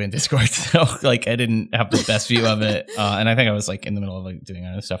thumbnail view in Discord. So like I didn't have the best view of it. And I think I was like in the middle of like doing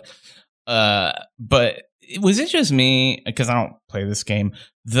other stuff. But was it just me? Because I don't play this game.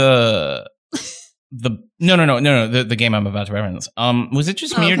 The game I'm about to reference. Was it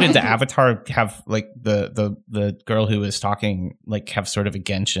just me or did the avatar have like the girl who was talking like have sort of a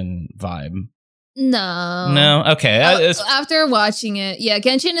Genshin vibe? No. Okay. After watching it, yeah,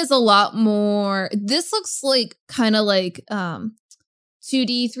 Genshin is a lot more. This looks like kind of like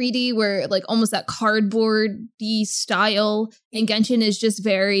 2D, 3D, where like almost that cardboard-y style, and Genshin is just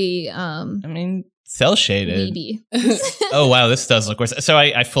very. Cell shaded. Maybe. Oh wow, this does look worse. So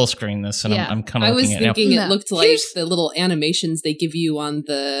I full screen this, and I'm kind of. I was looking at thinking it it looked like the little animations they give you on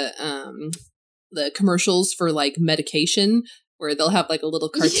the commercials for like medication, where they'll have like a little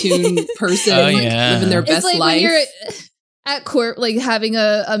cartoon person living their best life. When you're at like having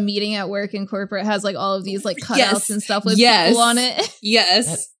a meeting at work, and corporate has like all of these like cutouts and stuff with people on it.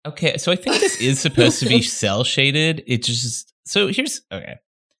 Yes. Okay, so I think this is supposed to be cell shaded. It just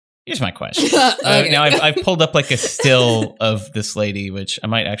Here's my question. Now I've pulled up like a still of this lady, which I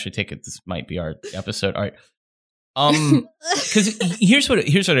might actually take it. This might be our episode art. Because here's what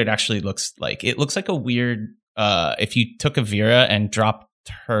it actually looks like. It looks like a weird. If you took a Vera and dropped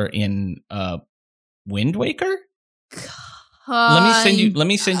her in Wind Waker. Let me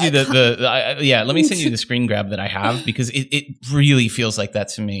send you the screen grab that I have, because it really feels like that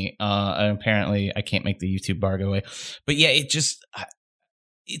to me. And apparently I can't make the YouTube bar go away. But yeah, it's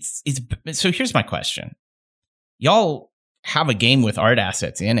so here's my question. Y'all have a game with art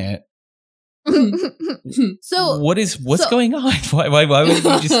assets in it. So what's going on? Why would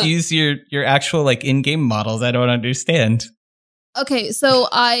you just use your actual like in-game models? I don't understand. Okay, so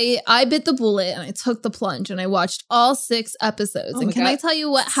I bit the bullet and I took the plunge and I watched all 6 episodes. And can I tell you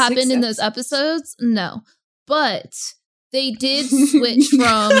what happened in those episodes? No. But they did switch from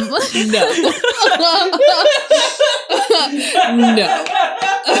No. No.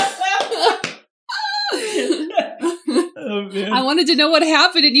 Oh, man. I wanted to know what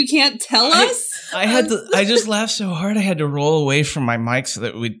happened and you can't tell us? I just laughed so hard I had to roll away from my mic so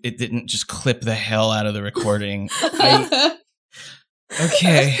that it didn't just clip the hell out of the recording.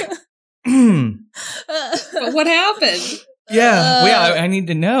 Okay. But what happened? Yeah, I need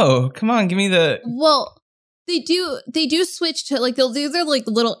to know. Come on, give me the... Well, they do switch to, like, they'll do their, like,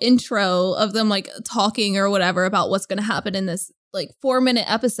 little intro of them, like, talking or whatever about what's going to happen in this, like, 4-minute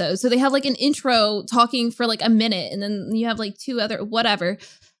episode. So they have, like, an intro talking for, like, a minute, and then you have, like, 2 other, whatever.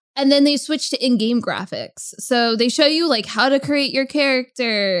 And then they switch to in-game graphics. So they show you, like, how to create your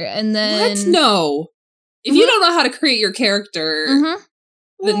character, and then... What? No. If you don't know how to create your character,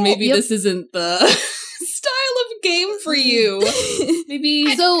 then maybe this isn't the style of game for you.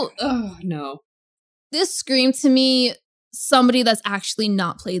 Maybe. So, oh, no. This screamed to me somebody that's actually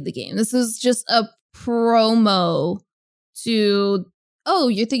not played the game. This is just a promo to, oh,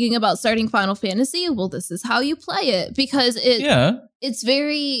 you're thinking about starting Final Fantasy? Well, this is how you play it. Because it's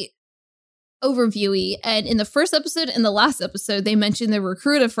very overviewy, and in the first episode and the last episode they mentioned the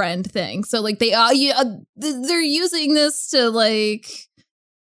recruit a friend thing, so like they're using this to, like,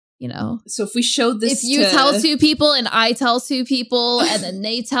 you know, so if we showed this, if you tell 2 people and I tell 2 people and then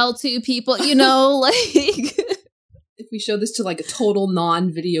they tell 2 people, you know, like if we show this to like a total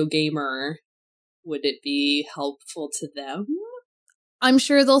non-video gamer, would it be helpful to them? I'm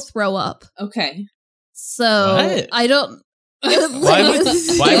sure they'll throw up. Okay, so what? I don't. Why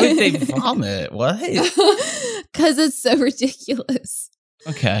would they vomit? What? Because it's so ridiculous.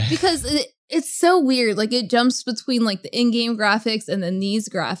 Okay. Because it's so weird. Like, it jumps between, like, the in-game graphics and then these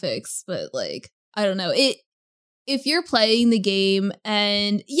graphics. But, like, I don't know. If you're playing the game,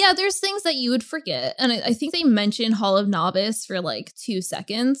 and yeah, there's things that you would forget. And I think they mentioned Hall of Novice for, like, 2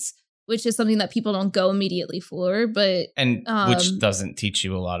 seconds, which is something that people don't go immediately for. But which doesn't teach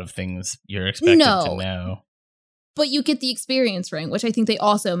you a lot of things you're expected to know. But you get the experience ring, which I think they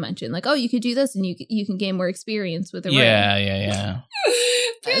also mentioned. Like, oh, you could do this and you can gain more experience with the ring. Yeah.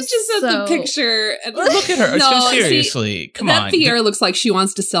 Pierre just sent the picture. And look at her. No, seriously, come on. That Pierre looks like she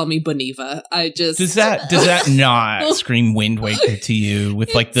wants to sell me Boniva. Does that not scream Wind Waker to you?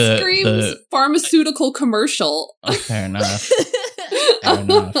 With like the pharmaceutical commercial. Oh, fair enough.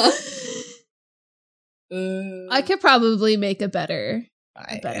 I could probably make a better.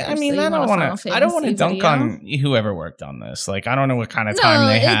 I mean, I don't want to dunk on whoever worked on this. Like, I don't know what kind of time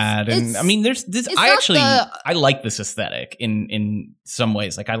they had, and I mean, there's this. I like this aesthetic in some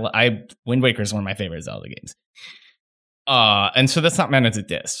ways. Like, Wind Waker is one of my favorite Zelda games, and so that's not meant as a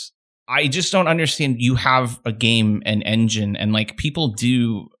diss. I just don't understand. You have a game and engine, and like people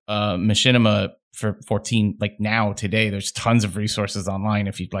do machinima for 14. Like now today, there's tons of resources online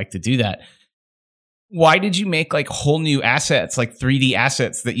if you'd like to do that. Why did you make like whole new assets, like 3D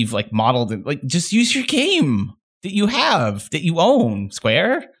assets that you've like modeled, and like just use your game that you have, that you own,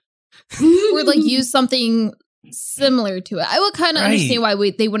 Square? Or like use something similar to it. I would kind of understand why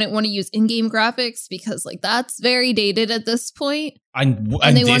they wouldn't want to use in-game graphics, because like that's very dated at this point. And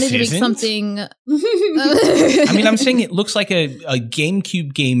they wanted to make something. I mean, I'm saying it looks like a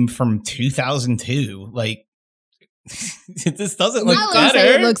GameCube game from 2002. Like, this doesn't look better. I wouldn't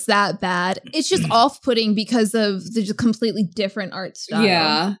say it looks that bad. It's just off-putting because of the completely different art style.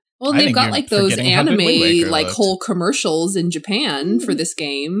 Yeah. Well, they've got like those anime like whole commercials in Japan for this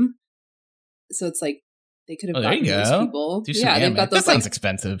game. So it's like they could have gotten those people. Yeah, they've got those. That sounds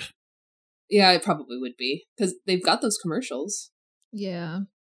expensive. Yeah, it probably would be, because they've got those commercials. Yeah.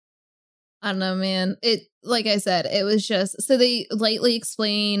 I don't know, man. It, like I said, it was just, so they lightly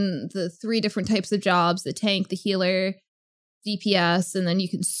explain the 3 different types of jobs: the tank, the healer, DPS, and then you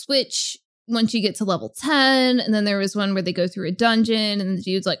can switch once you get to level 10. And then there was one where they go through a dungeon and the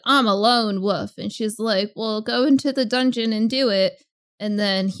dude's like, I'm a lone wolf. And she's like, well, go into the dungeon and do it. And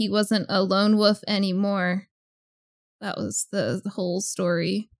then he wasn't a lone wolf anymore. That was the whole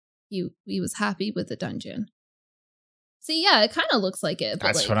story. He was happy with the dungeon. See, yeah, it kind of looks like it.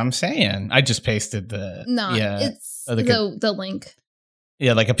 But that's what I'm saying. I just pasted the... No, it's the link.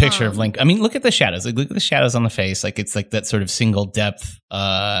 Yeah, like a picture of Link. I mean, look at the shadows. Like, look at the shadows on the face. Like, it's like that sort of single depth,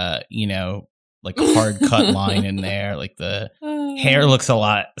 like hard cut line in there. Like the hair looks a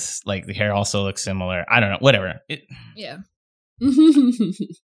lot, like the hair also looks similar. I don't know, whatever. Yeah.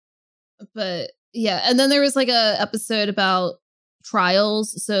 But yeah, and then there was like a episode about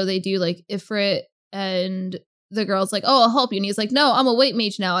trials. So they do like Ifrit, and the girl's like, "Oh, I'll help you," and he's like, "No, I'm a white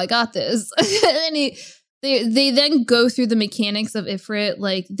mage now. I got this." And they then go through the mechanics of Ifrit.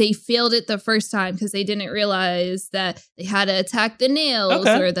 Like they failed it the first time because they didn't realize that they had to attack the nails,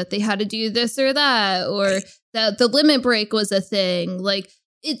 or that they had to do this or that, or that the limit break was a thing. Like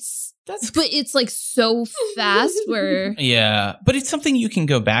but it's like so fast where but it's something you can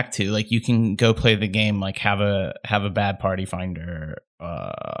go back to. Like you can go play the game, like have a bad party finder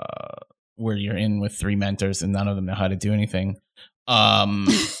where you're in with 3 mentors and none of them know how to do anything.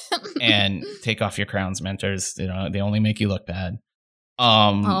 And take off your crown's mentors. You know, they only make you look bad.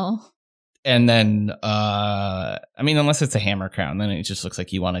 And then I mean, unless it's a hammer crown, then it just looks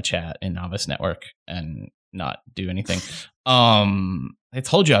like you want to chat in Novice Network and not do anything. I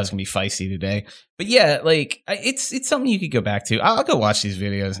told you I was gonna be feisty today, but yeah, like it's something you could go back to. I'll go watch these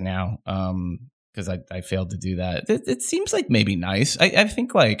videos now because I failed to do that. It seems like maybe nice. I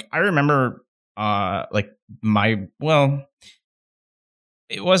think like I remember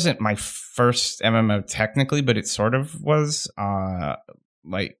it wasn't my first MMO technically, but it sort of was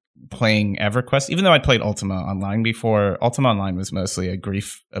like playing EverQuest. Even though I played Ultima Online before, Ultima Online was mostly a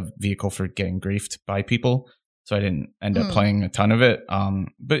vehicle for getting griefed by people. So I didn't end up playing a ton of it.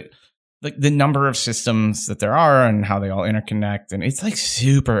 But like the number of systems that there are and how they all interconnect, and it's like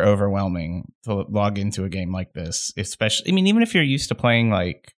super overwhelming to log into a game like this. Especially, I mean, even if you're used to playing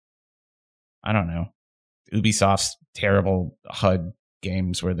like, I don't know, Ubisoft's terrible HUD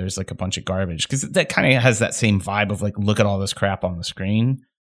games where there's like a bunch of garbage, because that kind of has that same vibe of like, look at all this crap on the screen.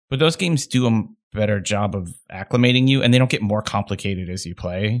 But those games do a better job of acclimating you, and they don't get more complicated as you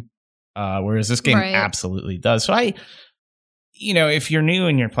play. Whereas this game absolutely does. So if you're new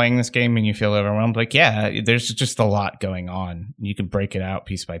and you're playing this game and you feel overwhelmed, like, yeah, there's just a lot going on. You can break it out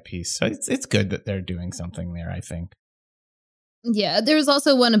piece by piece. So it's good that they're doing something there, I think. Yeah, there's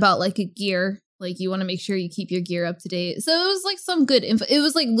also one about like a gear. Like you want to make sure you keep your gear up to date. So it was like some good info. It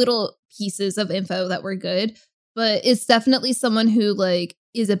was like little pieces of info that were good, but it's definitely someone who like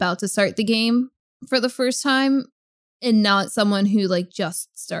is about to start the game for the first time and not someone who like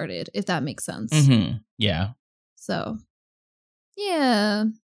just started, if that makes sense. Mm-hmm. Yeah. So, yeah,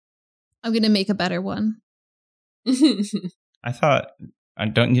 I'm going to make a better one. I thought,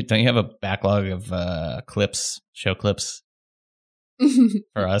 don't you have a backlog of show clips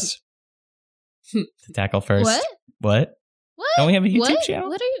for us to tackle first? What? Don't we have a YouTube channel?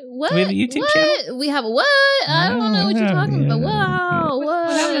 What? Do we have a YouTube channel? We have a what? I don't know what you're talking about. Wow.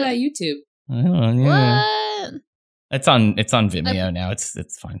 What happened to that YouTube? I don't know. What? It's on Vimeo now.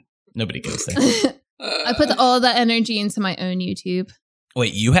 It's fine. Nobody goes there. I put all of that energy into my own YouTube.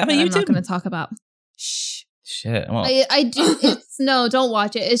 Wait, you have a YouTube? I'm not going to talk about. Shh. Shit. Well. I do. No, don't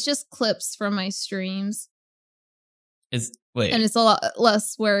watch it. It's just clips from my streams. Wait. And it's a lot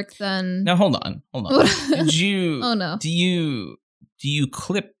less work than. No, hold on. Did you? Oh no. Do you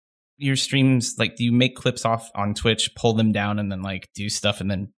clip your streams? Like, do you make clips off on Twitch, pull them down, and then like do stuff,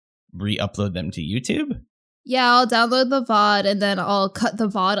 and then re-upload them to YouTube? Yeah, I'll download the VOD and then I'll cut the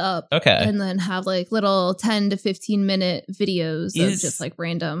VOD up. Okay. And then have like little 10 to 15 minute videos of just like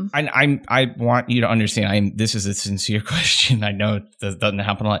random. I want you to understand, this is a sincere question. I know that doesn't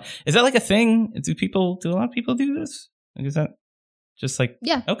happen a lot. Is that like a thing? Do a lot of people do this? Like, is that just like,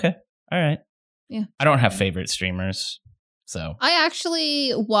 yeah. Okay. All right. Yeah. I don't have favorite streamers. So I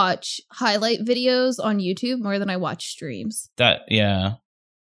actually watch highlight videos on YouTube more than I watch streams. Yeah.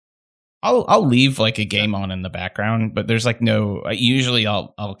 I'll leave like a game on in the background, but there's like usually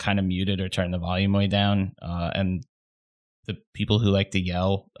I'll kind of mute it or turn the volume way down. And the people who like to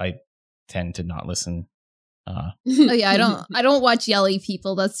yell, I tend to not listen. Oh yeah, I don't watch yelly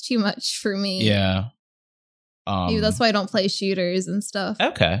people. That's too much for me. Yeah. Maybe that's why I don't play shooters and stuff.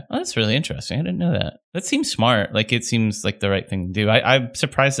 Okay. Well, that's really interesting. I didn't know that. That seems smart. Like it seems like the right thing to do. I'm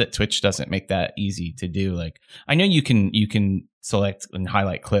surprised that Twitch doesn't make that easy to do. Like I know you can select and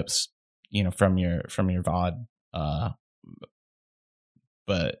highlight clips, from your VOD,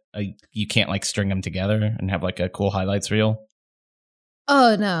 but you can't like string them together and have like a cool highlights reel.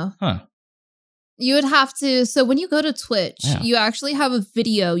 Oh no. Huh. You would have to. So when you go to Twitch, you actually have a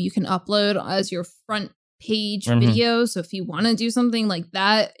video you can upload as your front page video. So if you want to do something like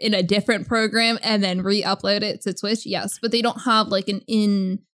that in a different program and then re-upload it to Twitch, yes. But they don't have like an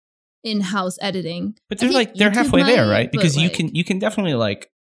in-house editing. But they're halfway there, right? Because you can definitely like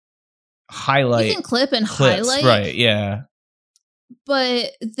highlight. You can clip and highlight. Right, yeah.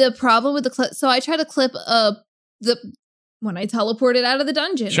 But the problem with the clip, so I try to clip when I teleported out of the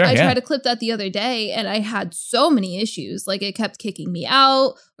dungeon. Sure, I tried to clip that the other day and I had so many issues. Like it kept kicking me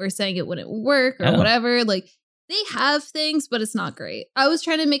out or saying it wouldn't work or whatever. Like they have things, but it's not great. I was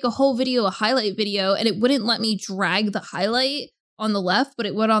trying to make a whole video, a highlight video, and it wouldn't let me drag the highlight on the left, but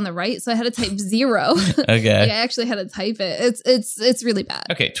it went on the right. So I had to type 0. Okay. Like, I actually had to type it. It's really bad.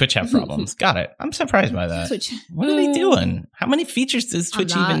 Okay, Twitch have problems. Got it. I'm surprised by that. Twitch. What are they doing? How many features does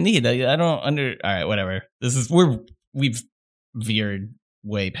Twitch even need? I don't all right, whatever. We've veered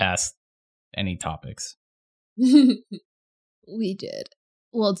way past any topics. We did.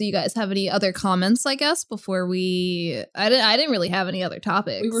 Well, do you guys have any other comments, I guess, before I didn't really have any other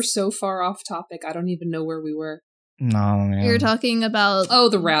topics. We were so far off topic. I don't even know where we were. No, man. You were talking about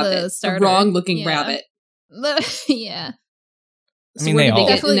the rabbit. The wrong-looking rabbit. Yeah. So I mean, where did they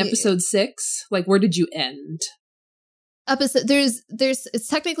get in episode 6? Like, where did you end? It's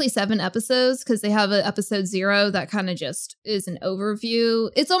technically 7 episodes because they have an episode 0 that kind of just is an overview.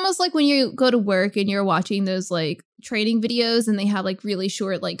 It's almost like when you go to work and you're watching those like training videos and they have like really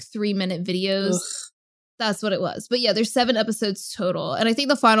short, like 3-minute videos. Ugh. That's what it was. But yeah, there's 7 episodes total. And I think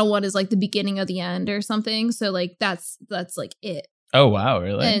the final one is like the beginning of the end or something. So like that's like it. Oh, wow.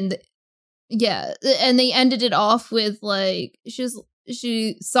 Really? And yeah. And they ended it off with like,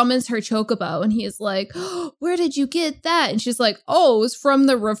 she summons her chocobo and he is like, oh, where did you get that? And she's like, oh, it was from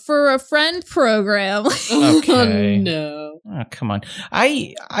the Refer a Friend program. Okay. Oh, no. Oh, come on.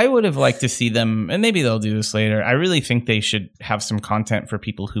 I would have liked to see them, and maybe they'll do this later. I really think they should have some content for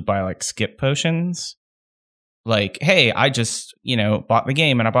people who buy like skip potions. Like, hey, I just, bought the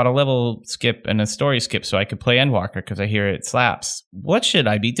game and I bought a level skip and a story skip so I could play Endwalker because I hear it slaps. What should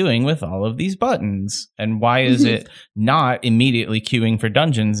I be doing with all of these buttons? And why is it not immediately queuing for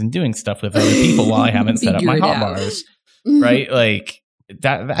dungeons and doing stuff with other people while I haven't set up my hotbars? Right? Like,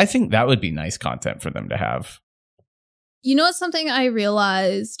 that. I think that would be nice content for them to have. You know, it's something I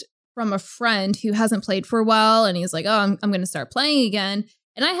realized from a friend who hasn't played for a while, and he's like, oh, I'm going to start playing again.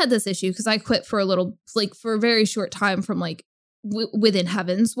 And I had this issue because I quit for a very short time from like within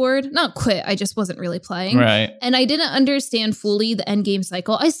Heaven's Word. Not quit, I just wasn't really playing. Right. And I didn't understand fully the end game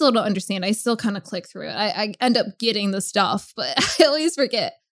cycle. I still don't understand. I still kind of click through it. I end up getting the stuff, but I always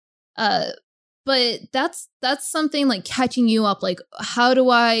forget. But that's something like catching you up. Like, how do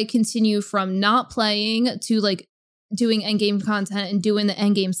I continue from not playing to like doing endgame content and doing the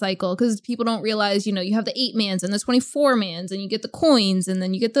endgame cycle? Because people don't realize, you have the 8-mans and the 24-mans and you get the coins and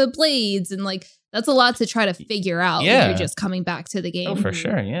then you get the blades, and like that's a lot to try to figure out if you're just coming back to the game. Oh, for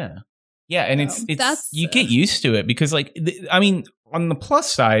sure, yeah. Yeah, and it's you get used to it because like on the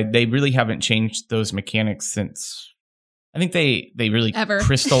plus side, they really haven't changed those mechanics since I think they really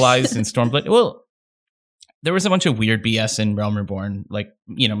crystallized in Stormblood. Well, there was a bunch of weird BS in Realm Reborn, like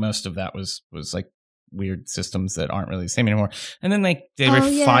most of that was like weird systems that aren't really the same anymore. And then they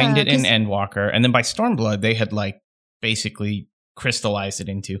refined it in Endwalker. And then by Stormblood, they had like basically crystallized it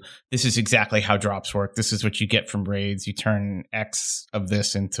into, this is exactly how drops work. This is what you get from raids. You turn X of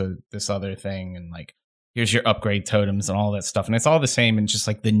this into this other thing. And like, here's your upgrade totems and all that stuff. And it's all the same. And just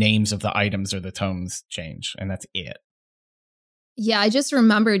like the names of the items or the tomes change. And that's it. Yeah, I just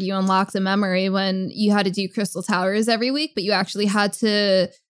remembered you unlocked a memory when you had to do Crystal Towers every week, but you actually had to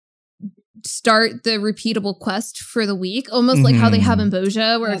start the repeatable quest for the week, almost like how they have in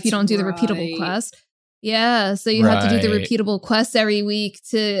Boja, where if you don't do the repeatable quest, so you have to do the repeatable quest every week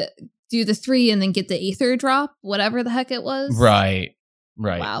to do the 3 and then get the Aether drop, whatever the heck it was. Right.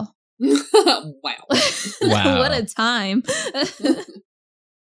 Wow. Wow. What a time.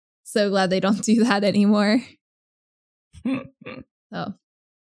 So glad they don't do that anymore. All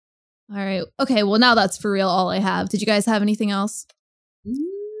right. Okay, well now that's for real all I have. Did you guys have anything else?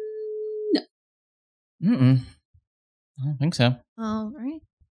 I don't think so. All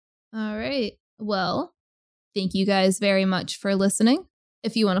right. Well, thank you guys very much for listening.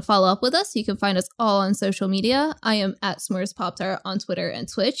 If you want to follow up with us, you can find us all on social media. I am at S'mores Pop-Tart on Twitter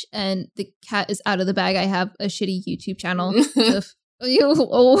and Twitch, and the cat is out of the bag. I have a shitty YouTube channel. So if you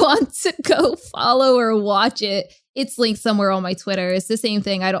want to go follow or watch it, it's linked somewhere on my Twitter. It's the same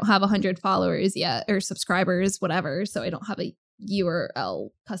thing. I don't have 100 followers yet, or subscribers, whatever. So I don't have a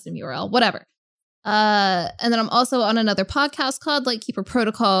custom URL, whatever. And then I'm also on another podcast called Lightkeeper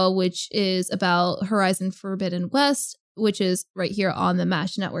Protocol, which is about Horizon Forbidden West. which is right here on the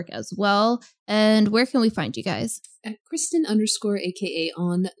MASH network as well. And where can we find you guys? At Kristen_AKA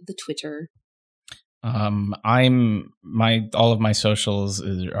on the Twitter. All of my socials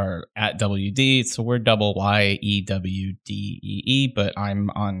are at WD. It's the word double YEWDEE, but I'm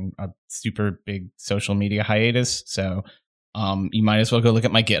on a super big social media hiatus. So you might as well go look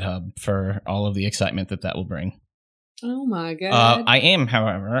at my GitHub for all of the excitement that will bring. Oh my God. I am,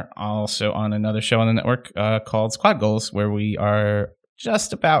 however, also on another show on the network called Squad Goals, where we are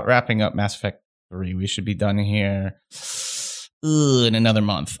just about wrapping up Mass Effect 3. We should be done here in another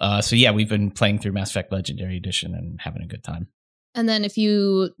month. So yeah, we've been playing through Mass Effect Legendary Edition and having a good time. And then if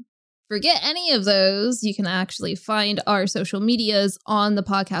you forget any of those, you can actually find our social medias on the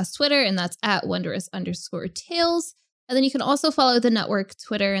podcast Twitter, and that's at Wondrous_Tales. And then you can also follow the network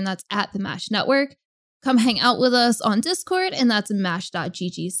Twitter, and that's at the MASH Network. Come hang out with us on Discord, and that's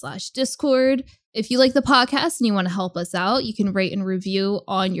mash.gg/Discord. If you like the podcast and you want to help us out, you can rate and review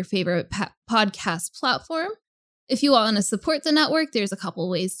on your favorite podcast platform. If you want to support the network, there's a couple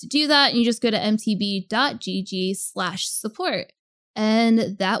ways to do that. You just go to mtb.gg/support. And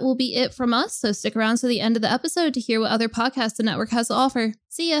that will be it from us. So stick around to the end of the episode to hear what other podcasts the network has to offer.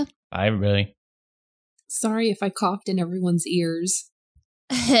 See ya. Bye, everybody. Sorry if I coughed in everyone's ears.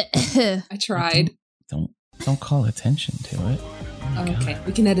 I tried. Don't call attention to it. Oh, okay,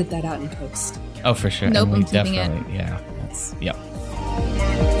 we can edit that out in post. Oh, for sure. Nope, I'm keeping it. Yeah, yep.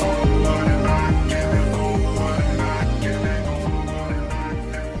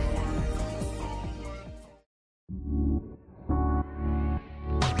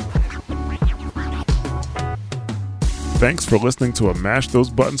 Thanks for listening to a Mash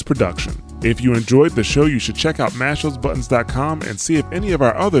Those Buttons production. If you enjoyed the show, you should check out mashthosebuttons.com and see if any of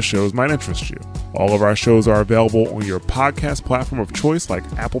our other shows might interest you. All of our shows are available on your podcast platform of choice like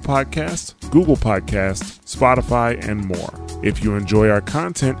Apple Podcasts, Google Podcasts, Spotify, and more. If you enjoy our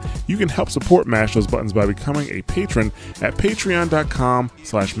content, you can help support Mash Those Buttons by becoming a patron at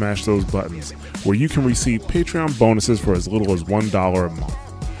patreon.com/mashthosebuttons, where you can receive Patreon bonuses for as little as $1 a month.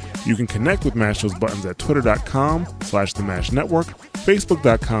 You can connect with Mash Those Buttons at twitter.com/The Mash Network,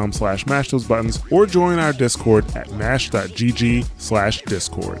 facebook.com/mashthosebuttons, or join our Discord at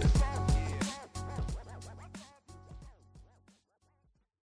mash.gg/Discord.